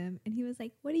pictures with him and he was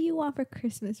like, "What do you want for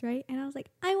Christmas, right?" And I was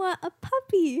like, "I want a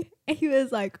puppy." And he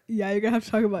was like, "Yeah, you're going to have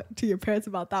to talk to your parents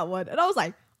about that one." And I was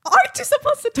like, "Aren't you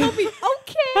supposed to tell me?"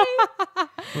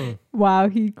 Okay. Wow,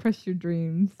 he crushed your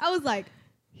dreams. I was like,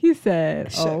 He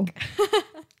said, shook. "Oh,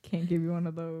 can't give you one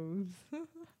of those."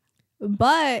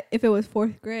 But if it was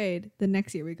 4th grade, the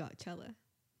next year we got Cella.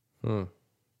 Hmm.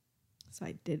 So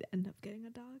I did end up getting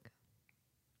a dog.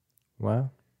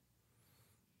 Wow.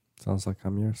 Sounds like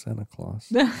I'm your Santa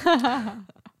Claus.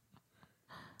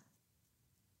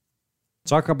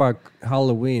 Talk about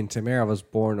Halloween. Tamara was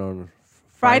born on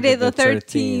Friday the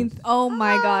 13th. Oh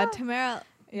my God, Tamara.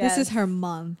 Yes. This is her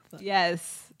month.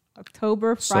 Yes.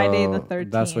 October, Friday the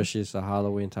 13th. That's why she's a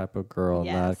Halloween type of girl,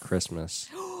 Yes. not Christmas.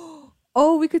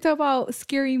 Oh, we could talk about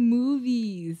scary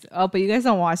movies. Oh, but you guys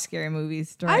don't watch scary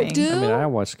movies during. I do. I mean, I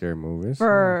watch scary movies.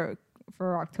 For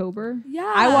October.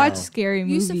 Yeah. I watch scary You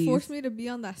movies. used to force me to be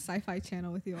on that sci-fi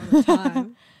channel with you all the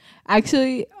time.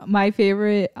 Actually, my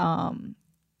favorite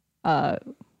I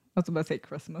was about to say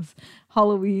Christmas.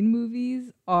 Halloween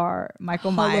movies are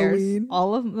Michael Halloween. Myers.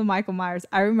 All of the Michael Myers.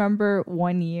 I remember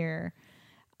one year,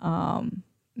 and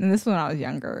this was when I was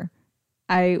younger.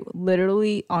 I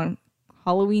literally on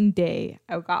Halloween day,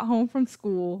 I got home from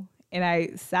school and I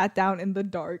sat down in the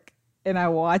dark and I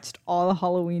watched all the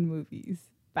Halloween movies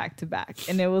back to back,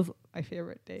 and it was my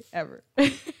favorite day ever.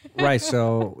 Right.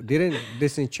 So didn't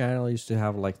Disney Channel used to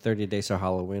have like 30 Days of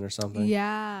Halloween or something?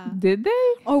 Yeah. Did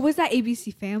they? Or was that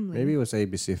ABC Family? Maybe it was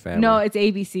ABC Family. No, it's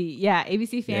ABC. Yeah,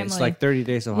 ABC Family. Yeah, it's like 30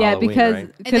 Days of yeah, Halloween, because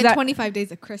right? And then I, 25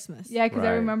 Days of Christmas. yeah, because I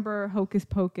Right. remember Hocus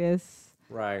Pocus.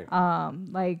 Right.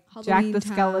 Like Jack Halloween the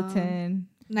Town. Skeleton.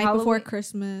 Night Halloween- Before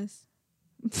Christmas.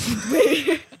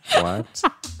 What?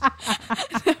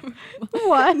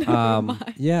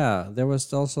 What? Yeah, there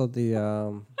was also the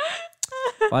well,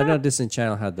 I know Disney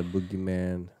Channel had the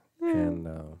Boogeyman and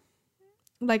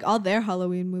Like all their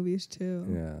Halloween movies too.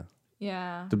 yeah.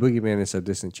 Yeah. The Boogeyman is a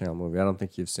Disney Channel movie. I don't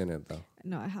think you've seen it though.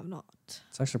 No, I have not.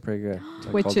 It's actually pretty good. Like, all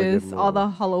the Witches, good all the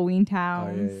movies. Halloween Oh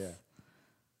towns. yeah.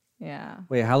 Yeah.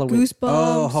 Wait, Halloween. Goosebumps.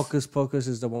 Oh, Hocus Pocus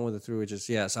is the one with the 3 witches.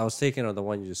 Yes, I was thinking of the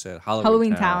one you just said.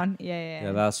 Halloween Town. Yeah.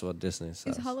 Yeah, that's what Disney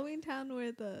says. Is Halloween Town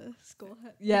where the skull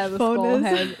head? Yeah, the phone skull is?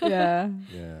 head. Yeah.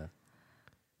 Yeah.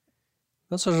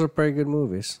 Those are pretty good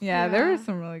movies. Yeah, there Yeah. were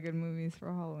some really good movies for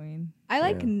Halloween. I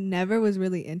Yeah. never was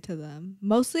really into them.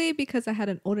 Mostly because I had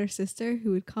an older sister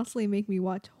who would constantly make me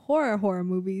watch horror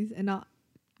movies and not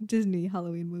Disney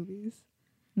Halloween movies.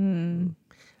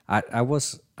 I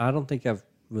don't think I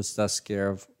was that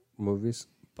scared of movies,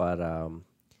 but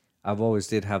I've always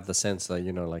did have the sense that,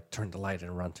 like turn the light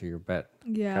and run to your bed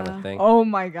Yeah. kind of thing. Oh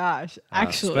my gosh.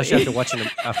 Actually. Especially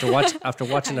after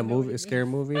watching a movie, a scary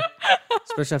movie.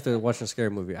 Especially after watching a scary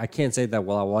movie. I can't say that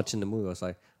while I'm watching the movie. I was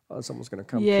like, oh, someone's gonna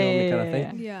come kill me kind of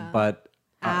thing. Yeah. But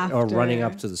or running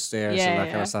up After. to the stairs Yeah, and that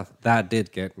kind yeah. of stuff. That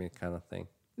did get me kind of thing.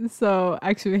 So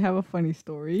actually, we have a funny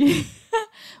story.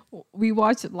 We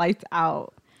watched Lights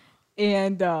Out,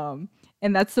 and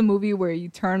that's the movie where you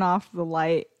turn off the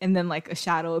light and then like a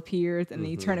shadow appears, and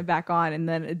then you turn it back on and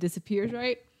then it disappears,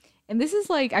 right? And this is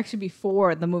like actually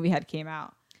before the movie had came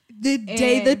out. The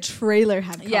day the And- trailer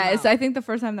had come Yeah, out. it's I think the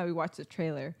first time that we watched the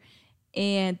trailer.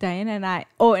 And Diana and I,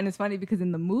 and it's funny because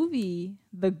in the movie,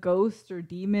 the ghost or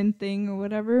demon thing or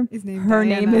whatever, Is named her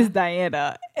name Diana. is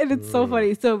Diana. And it's so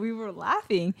funny. So we were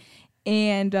laughing.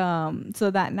 And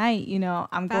so that night,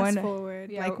 I'm Fast going to,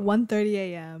 forward, yeah, like 1:30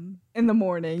 a.m. in the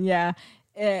morning. Yeah.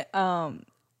 And,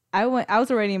 I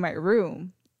was already in my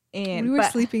room. And We were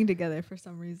but- sleeping together for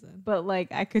some reason. but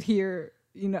like I could hear,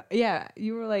 yeah,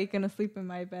 you were like gonna sleep in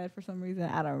my bed for some reason.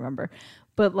 I don't remember.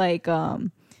 But like,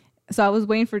 so I was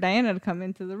waiting for Diana to come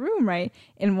into the room, right?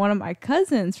 And one of my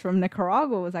cousins from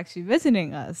Nicaragua was actually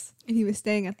visiting us. And he was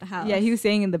staying at the house. Yeah, he was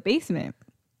staying in the basement.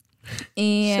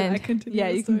 And I continue yeah,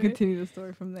 the you can story? continue the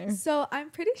story from there. So I'm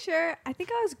pretty sure, I think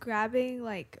I was grabbing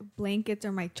like blankets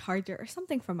or my charger or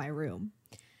something from my room.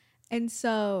 And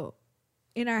so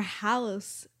in our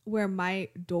house where my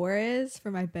door is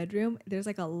for my bedroom, there's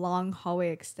like a long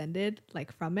hallway extended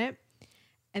like from it.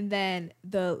 And then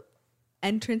the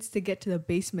entrance to get to the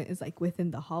basement is like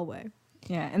within the hallway.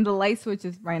 Yeah, and the light switch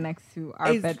is right next to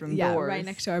our bedroom doors. Yeah, right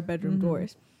next to our bedroom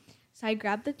doors. So I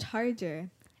grabbed the charger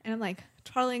and I'm like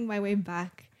trottling my way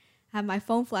back. I have my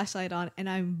phone flashlight on and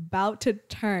I'm about to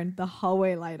turn the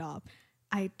hallway light off.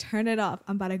 I turn it off.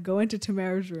 I'm about to go into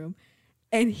Tamara's room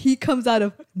and he comes out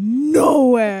of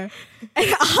nowhere.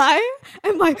 And I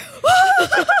am like,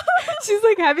 she's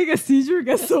like having a seizure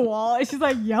against the wall and she's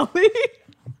like yelling.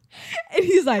 And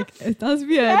he's like, estás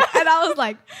bien? Yeah. And I was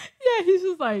like, yeah, he's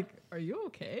just like, are you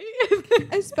okay?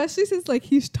 Especially since like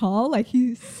he's tall, like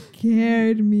he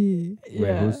scared me.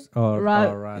 Wait, who's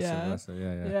Russell.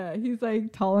 Yeah, he's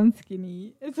like tall and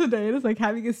skinny. And so Diana's like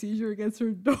having a seizure against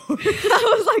her door.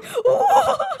 I was like,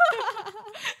 whoa!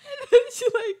 And then she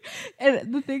like,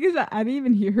 and the thing is that I didn't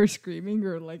even hear her screaming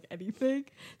or like anything.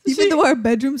 So even though our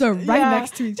bedrooms are right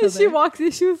next to each other. And she walks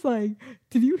in, she was like,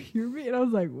 did you hear me? And I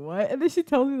was like, what? And then she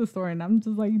tells me the story and I'm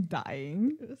just like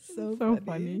dying. It was so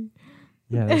funny.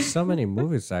 Yeah, there's so many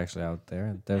movies actually out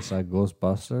there. There's like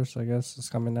Ghostbusters, I guess, is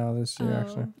coming out this year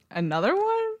actually. Another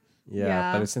one?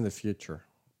 Yeah, but it's in the future.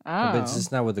 Oh. But it's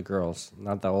just not with the girls,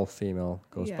 not the all female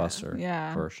Ghostbuster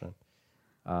Yeah. version.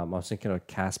 I was thinking of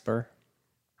Casper,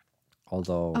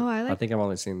 although I think I've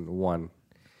only seen one.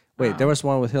 Wait, there was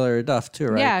one with Hilary Duff too,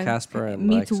 right? Yeah, Casper and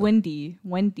meets Wendy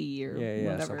or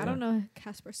whatever. I don't know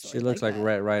Casper's story. She looks like that.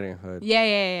 Red Riding Hood.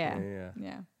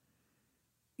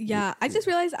 Yeah, I just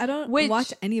realized I don't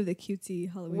watch any of the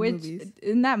cutesy Halloween movies.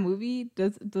 In that movie,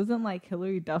 doesn't like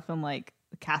Hilary Duff and like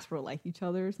Casper like each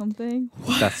other or something?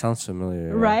 That sounds familiar.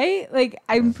 Yeah. Right? Like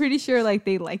I'm pretty sure like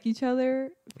they like each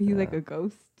other, but he's like a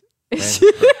ghost.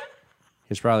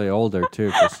 He's probably older too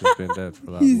because he's been dead for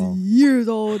that long. He's years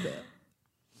older.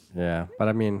 Yeah, but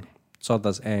I mean, so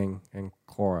does Aang and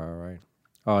Korra, right?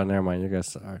 Oh, never mind. You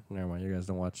guys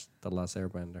don't watch The Last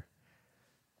Airbender.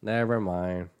 Never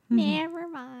mind.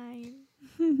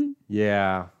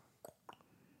 Yeah.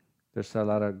 There's a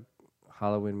lot of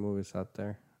Halloween movies out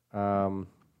there.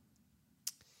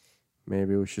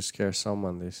 Maybe we should scare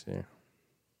someone this year.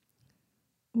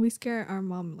 We scare our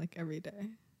mom like every day.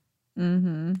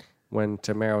 Mm-hmm. When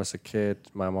Tamara was a kid,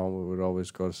 my mom would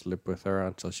always go to sleep with her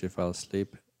until she fell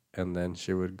asleep. And then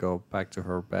she would go back to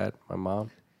her bed, my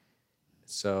mom.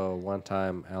 So one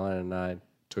time, Alan and I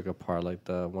took apart like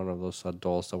one of those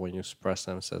dolls that when you press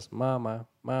them, it says, Mama,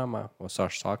 Mama, or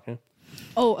starts talking.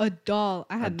 Oh, a doll.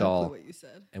 I had no clue what you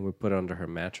said. And we put it under her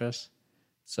mattress.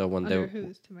 So when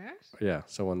whose? Tamara's? Yeah.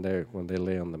 So when they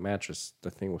lay on the mattress, the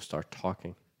thing would start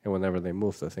talking. And whenever they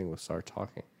moved, the thing would start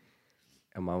talking.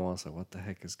 And my mom was like, what the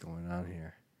heck is going on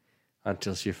here?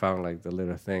 Until she found like the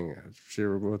little thing. She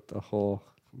removed the whole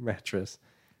mattress.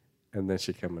 And then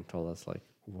she came and told us like,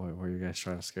 why were you guys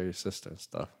trying to scare your sister and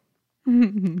stuff?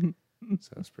 So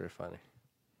it's pretty funny.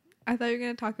 I thought you were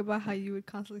going to talk about how you would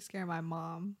constantly scare my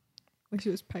mom when she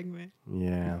was pregnant.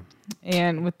 Yeah.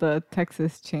 And with the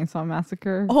Texas Chainsaw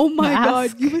Massacre. Oh my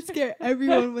God, you would scare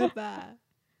everyone with that.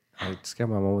 I scared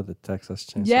my mom with the Texas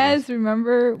Chainsaw. Yes,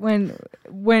 remember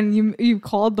when you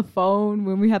called the phone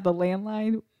when we had the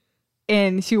landline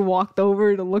and she walked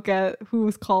over to look at who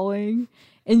was calling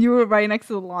and you were right next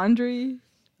to the laundry?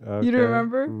 Okay. You don't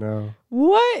remember? No.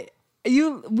 What?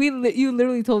 You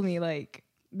literally told me like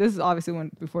this is obviously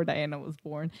before Diana was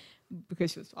born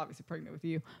because she was obviously pregnant with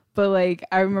you. But like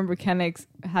I remember Kennex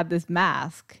had this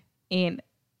mask and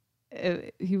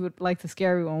he would like to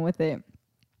scare everyone with it.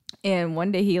 And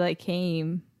one day he like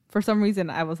came for some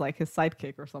reason. I was like his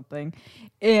sidekick or something,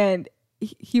 and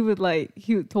he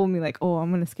told me like, oh,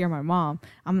 I'm gonna scare my mom.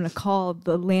 I'm gonna call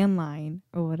the landline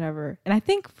or whatever. And I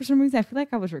think for some reason I feel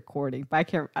like I was recording, but I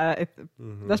can't.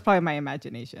 That's probably my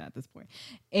imagination at this point.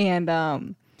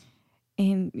 And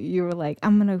you were like,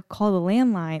 I'm gonna call the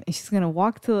landline, and she's gonna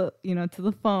walk to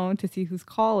the phone to see who's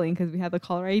calling because we had the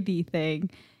caller ID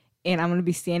thing, and I'm gonna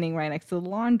be standing right next to the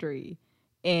laundry,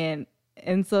 and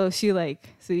so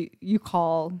you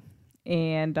call,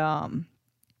 and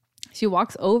she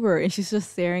walks over and she's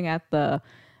just staring at the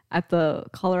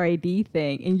caller ID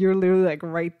thing, and you're literally like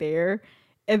right there.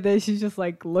 And then she just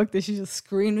like looked and she just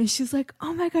screamed and she's like,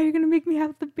 "Oh my God, you're gonna make me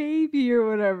have the baby or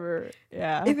whatever."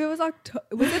 Yeah. If it was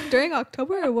was it during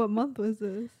October or what month was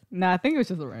this? No, I think it was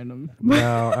just a random.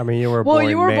 No, I mean you were born. Well,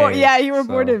 you were May, born. Yeah, you were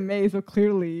born in May, so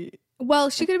clearly. Well,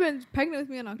 she could have been pregnant with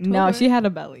me in October. No, she had a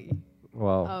belly.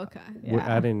 Well, okay.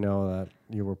 Yeah. I didn't know that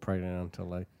you were pregnant until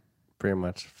like pretty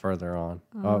much further on.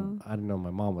 I didn't know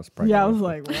my mom was pregnant. Yeah, I was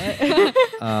like,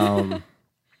 what?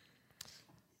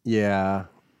 Yeah.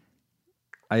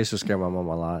 I used to scare my mom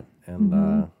a lot,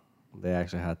 and they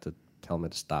actually had to tell me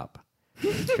to stop.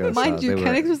 Mind you,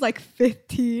 Kennex was like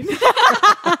 15.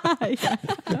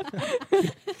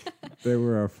 They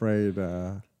were afraid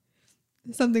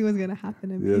something was gonna happen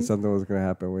to me. Yeah, something was gonna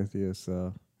happen with you.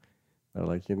 So they're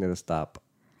like, you need to stop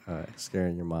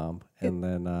scaring your mom. And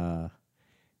then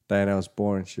Diana was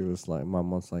born. She was like, my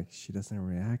mom's like, she doesn't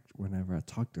react whenever I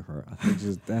talk to her. I think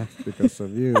she's deaf because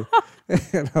of you.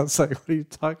 And I was like, what are you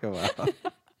talking about?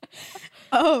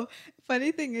 Oh,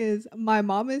 funny thing is, my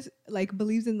mom is like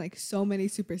believes in like so many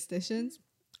superstitions,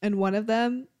 and one of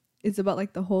them is about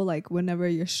like the whole like whenever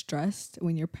you're stressed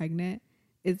when you're pregnant,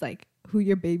 is like who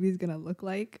your baby's gonna look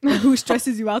like, or who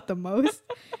stresses you out the most.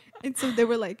 And so they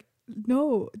were like,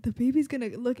 no, the baby's gonna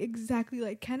look exactly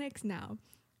like Kennex now.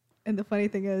 And the funny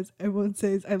thing is, everyone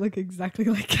says I look exactly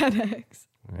like Kennex.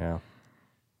 Yeah.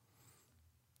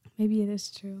 Maybe it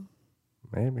is true.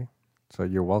 Maybe. So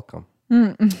you're welcome.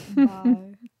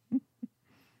 Bye.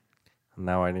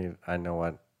 Now I know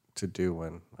what to do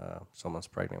when someone's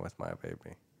pregnant with my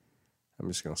baby. I'm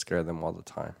just gonna scare them all the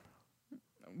time.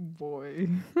 Boy.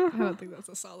 I don't think that's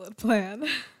a solid plan.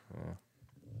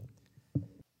 Yeah.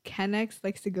 Kennex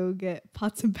likes to go get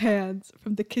pots and pans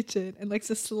from the kitchen and likes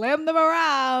to slam them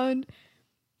around.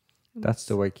 That's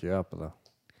to wake you up, though.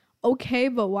 Okay,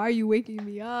 but why are you waking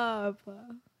me up?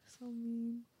 So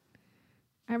mean.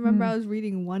 I remember I was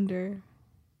reading Wonder,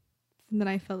 and then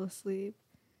I fell asleep.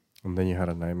 And then you had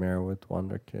a nightmare with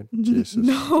Wonder Kid? Jesus.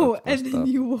 No, and then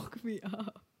you woke me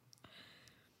up.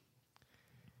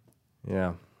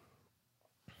 Yeah.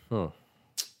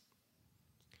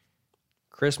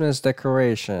 Christmas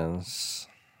decorations.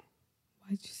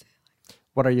 Why'd you say like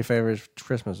What are your favorite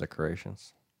Christmas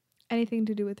decorations? anything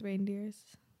to do with reindeers?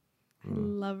 I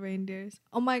love reindeers.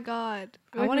 Oh my god.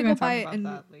 I I want to go buy about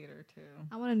that later too.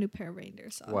 I want a new pair of reindeer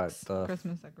socks. What? The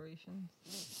Christmas decorations.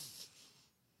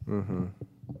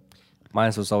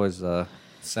 Mine was always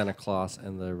Santa Claus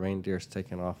and the reindeers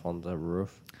taking off on the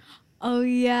roof. Oh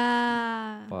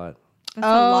yeah. But That's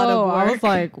a lot of work. I was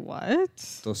like,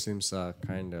 what? those seems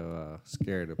kind of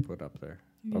scary to put up there.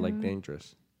 Or like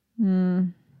dangerous. Hmm.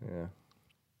 Yeah.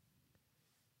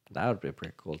 That would be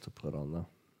pretty cool to put on though.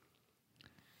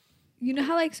 You know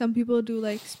how like some people do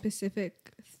like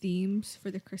specific themes for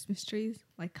the Christmas trees,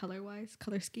 like color-wise,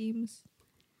 color schemes?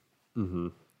 Mm-hmm.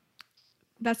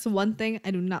 That's the one thing I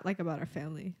do not like about our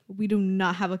family. We do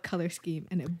not have a color scheme,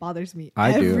 and it bothers me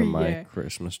I every do in my year.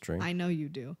 Christmas tree. I know you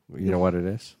do. You know what it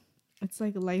is? It's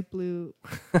like light blue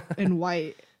and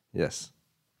white. Yes.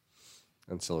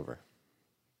 And silver.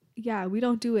 Yeah, we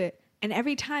don't do it. And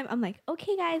every time I'm like,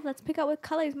 okay, guys, let's pick out what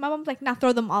colors. My mom's like, now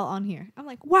throw them all on here. I'm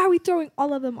like, why are we throwing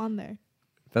all of them on there?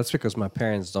 That's because my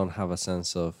parents don't have a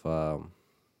sense of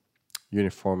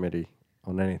uniformity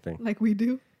on anything. Like we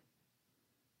do.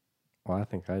 Well, I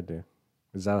think I do.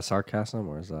 Is that a sarcasm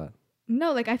or is that?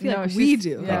 No, like I feel No, like we she's-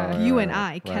 do. yeah. Like you and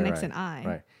I, Kennex right, and I.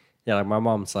 Right. Yeah, like my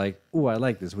mom's like, "Ooh, I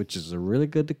like this," which is a really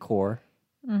good decor.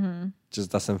 Just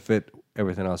doesn't fit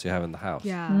everything else you have in the house.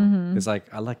 Yeah. It's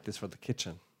like, I like this for the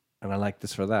kitchen and I like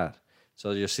this for that.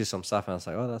 So you see some stuff and it's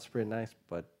like, oh, that's pretty nice,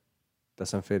 but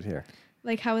doesn't fit here.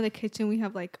 Like how in the kitchen we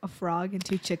have like a frog and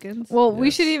 2 chickens. Well, we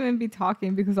Yes. should even be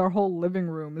talking because our whole living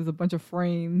room is a bunch of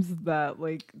frames that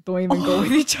like don't even go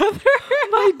with each other.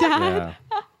 My dad.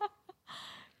 Yeah.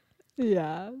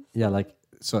 Yeah. Yeah, like,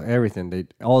 so everything,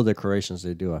 all the decorations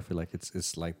they do, I feel like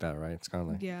it's like that, right? It's kind of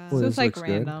like, Yeah. oh, So this it's like looks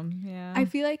good. random. Yeah. I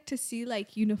feel like to see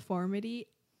like uniformity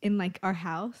in like our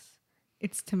house,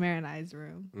 it's Tamara and I's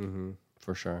room. Mm-hmm,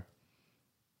 for sure.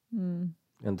 Hmm.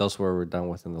 And those were done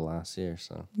within the last year,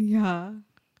 so Yeah.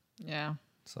 Yeah.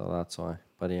 that's why.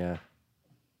 But yeah.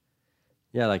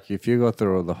 Yeah, like if you go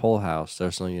through the whole house,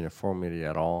 there's no uniformity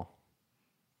at all.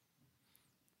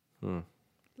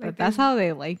 But that's how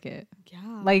they like it.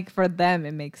 Yeah. Like for them,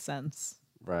 it makes sense.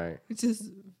 Right. which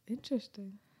is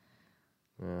interesting.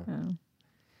 Yeah. Yeah.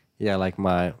 Yeah, like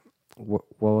my, what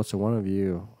was it? One of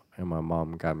you and my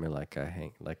mom got me like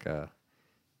a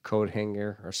coat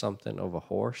hanger or something of a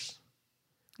horse.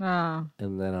 Oh.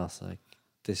 And then I was like,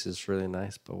 this is really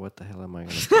nice, but what the hell am I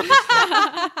going to put this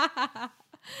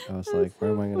I was like, where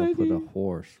am I going to put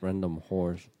a random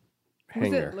horse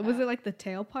hanger? Was it like the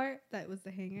tail part that was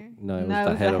the hanger? No, it was No, the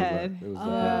it was head the of head. it was the Oh.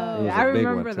 head. It was I a big one,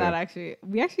 remember that too. actually.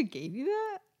 We actually gave you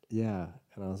that? Yeah.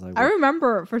 And I was like, I what?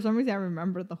 remember, for some reason, I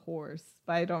remember the horse,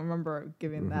 but I don't remember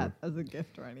giving that as a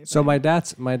gift or anything. So my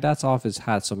dad's office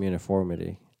had some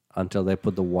uniformity until they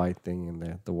put the white thing in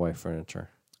there, the white furniture.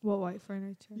 What white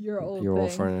furniture? your old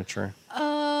Old furniture.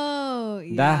 Oh,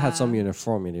 yeah. That had some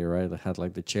uniformity, right? It had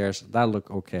like the chairs. That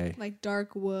looked okay. like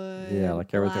dark wood. Yeah,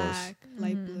 like everything was- black,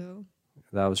 light blue.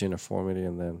 That was uniformity,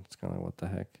 and then it's kind of like, what the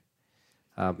heck?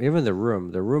 Even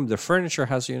the furniture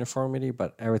has uniformity,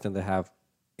 but everything they have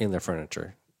in their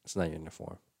furniture, it's not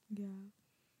uniform. Yeah.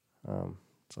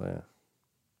 So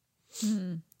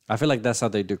yeah. I feel like that's how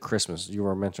they do Christmas. You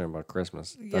were mentioning about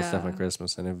Christmas. That's definitely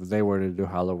Christmas. And if they were to do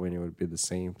Halloween, it would be the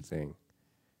same thing.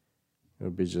 It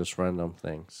would be just random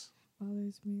things.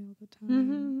 Bothers me all the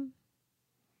time.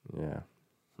 Yeah.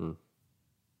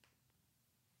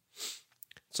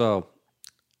 So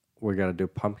we got to do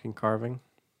pumpkin carving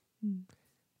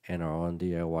and our own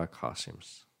DIY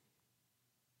costumes.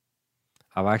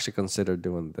 I've actually considered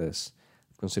doing this.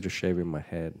 I've considered shaving my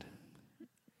head.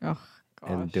 Oh, gosh.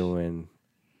 And doing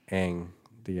Aang,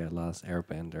 the Last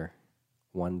Airbender,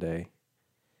 one day.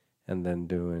 And then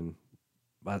doing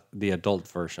the adult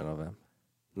version of him.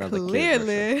 Not Clearly. The kid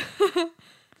version.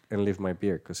 And leave my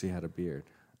beard, because he had a beard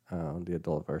on the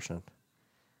adult version.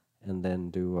 And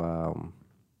then do...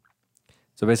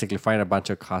 so basically find a bunch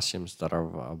of costumes that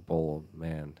are a bald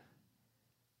man.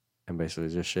 And basically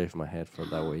just shave my head for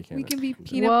that weekend. We can be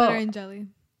peanut butter and jelly.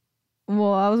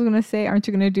 Well, I was going to say, aren't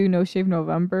you going to do No Shave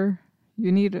November?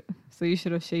 So you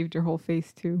should have shaved your whole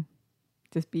face too.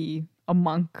 Just be a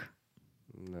monk.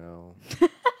 No.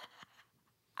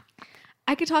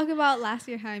 I could talk about last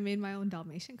year how I made my own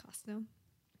Dalmatian costume,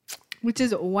 which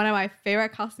is one of my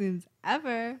favorite costumes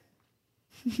ever.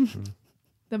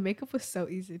 The makeup was so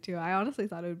easy too. I honestly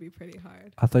thought it would be pretty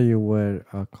hard. I thought you were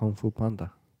a Kung Fu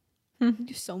Panda.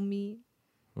 You're so mean.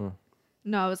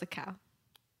 No, I was a cow.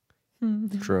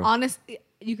 True. Honestly,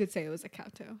 you could say it was a cow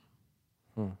too.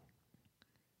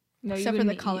 No, except for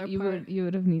the color part. You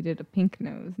would have needed a pink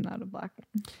nose, not a black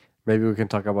one. Maybe we can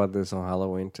talk about this on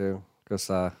Halloween too, because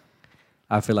I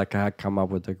feel like I had come up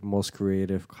with the most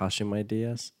creative costume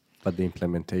ideas, but the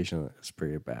implementation is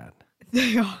pretty bad.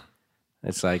 Yeah.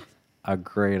 It's like a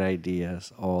great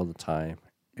ideas all the time,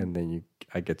 and then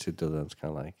I get to do them. It's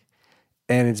kind of like,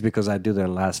 and it's because I do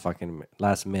them last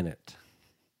minute.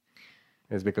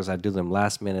 It's because I do them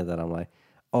last minute that I'm like,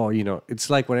 oh, it's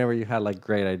like whenever you had like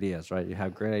great ideas, right? You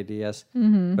have great ideas,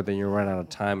 but then you run out of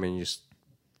time and you just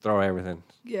throw everything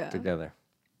together.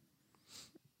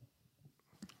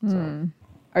 So.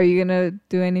 Are you gonna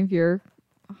do any of your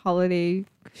holiday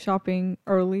shopping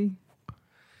early?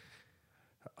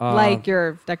 Like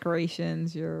your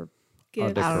decorations, your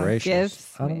gifts.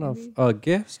 Gifts. I don't know.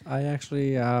 Gifts. I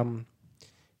actually,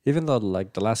 even though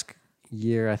like the last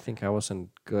year, I think I wasn't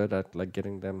good at like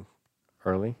getting them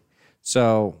early.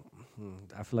 So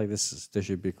I feel like this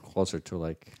should be closer to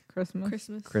like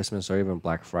Christmas or even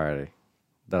Black Friday.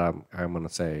 That I'm gonna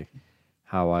say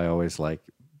how I always like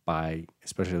buy,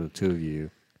 especially the two of you,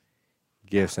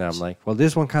 gifts, and I'm like, well,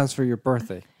 this one counts for your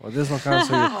birthday. Well, this one counts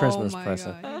for your Christmas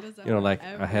present. Like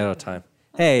ahead of time.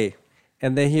 Hey,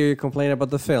 and then here you complain about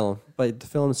the film, but the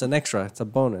film is an extra. It's a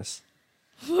bonus.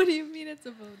 What do you mean it's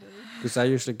a bonus? Because I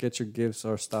usually get your gifts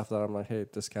or stuff that I'm like, hey,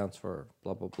 this counts for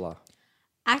blah blah blah.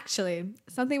 Actually,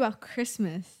 something about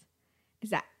Christmas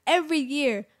is that every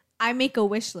year I make a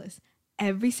wish list.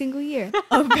 Every single year,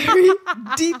 a very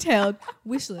detailed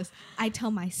wish list. I tell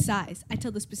my size. I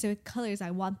tell the specific colors I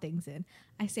want things in.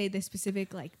 I say the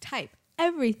specific like type.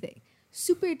 Everything.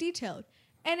 Super detailed.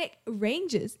 And it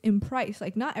ranges in price.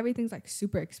 Like not everything's like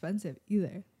super expensive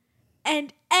either.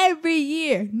 And every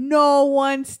year, no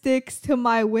one sticks to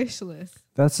my wish list.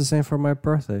 That's the same for my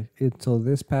birthday. Until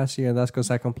this past year, and that's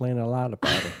because I complain a lot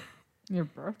about it. Your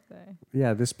birthday?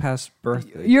 Yeah, this past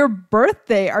birthday. Your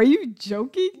birthday? Are you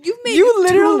joking? You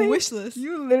literally wish list.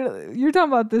 You're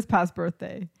talking about this past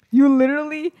birthday. You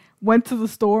literally went to the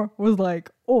store, was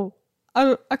like, oh,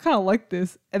 I kind of like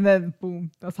this, and then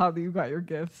boom, that's how you got your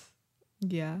gifts.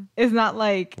 Yeah. It's not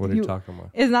like what are you talking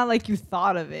about? It's not like you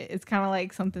thought of it. It's kind of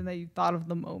like something that you thought of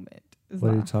the moment.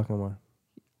 What are you talking about?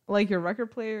 Like your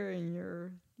record player and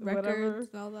your records whatever. And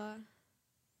all that.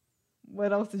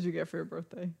 What else did you get for your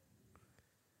birthday?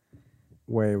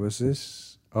 Wait, was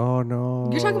this? Oh, no.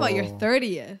 You're talking about your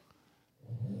 30th.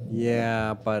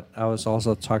 Yeah, but I was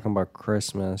also talking about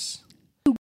Christmas.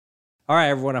 All right,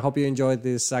 everyone. I hope you enjoyed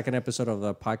this second episode of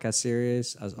the podcast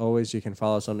series. As always, you can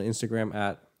follow us on Instagram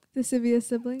at The Sevilla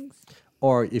Siblings.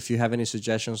 Or if you have any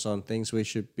suggestions on things we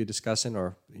should be discussing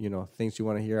or, things you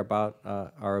want to hear about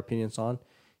our opinions on,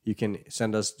 you can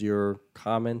send us your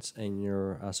comments and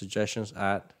your suggestions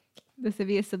at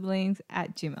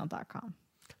thesevillasiblings@gmail.com.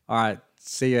 All right.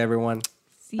 See you, everyone.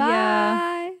 See ya.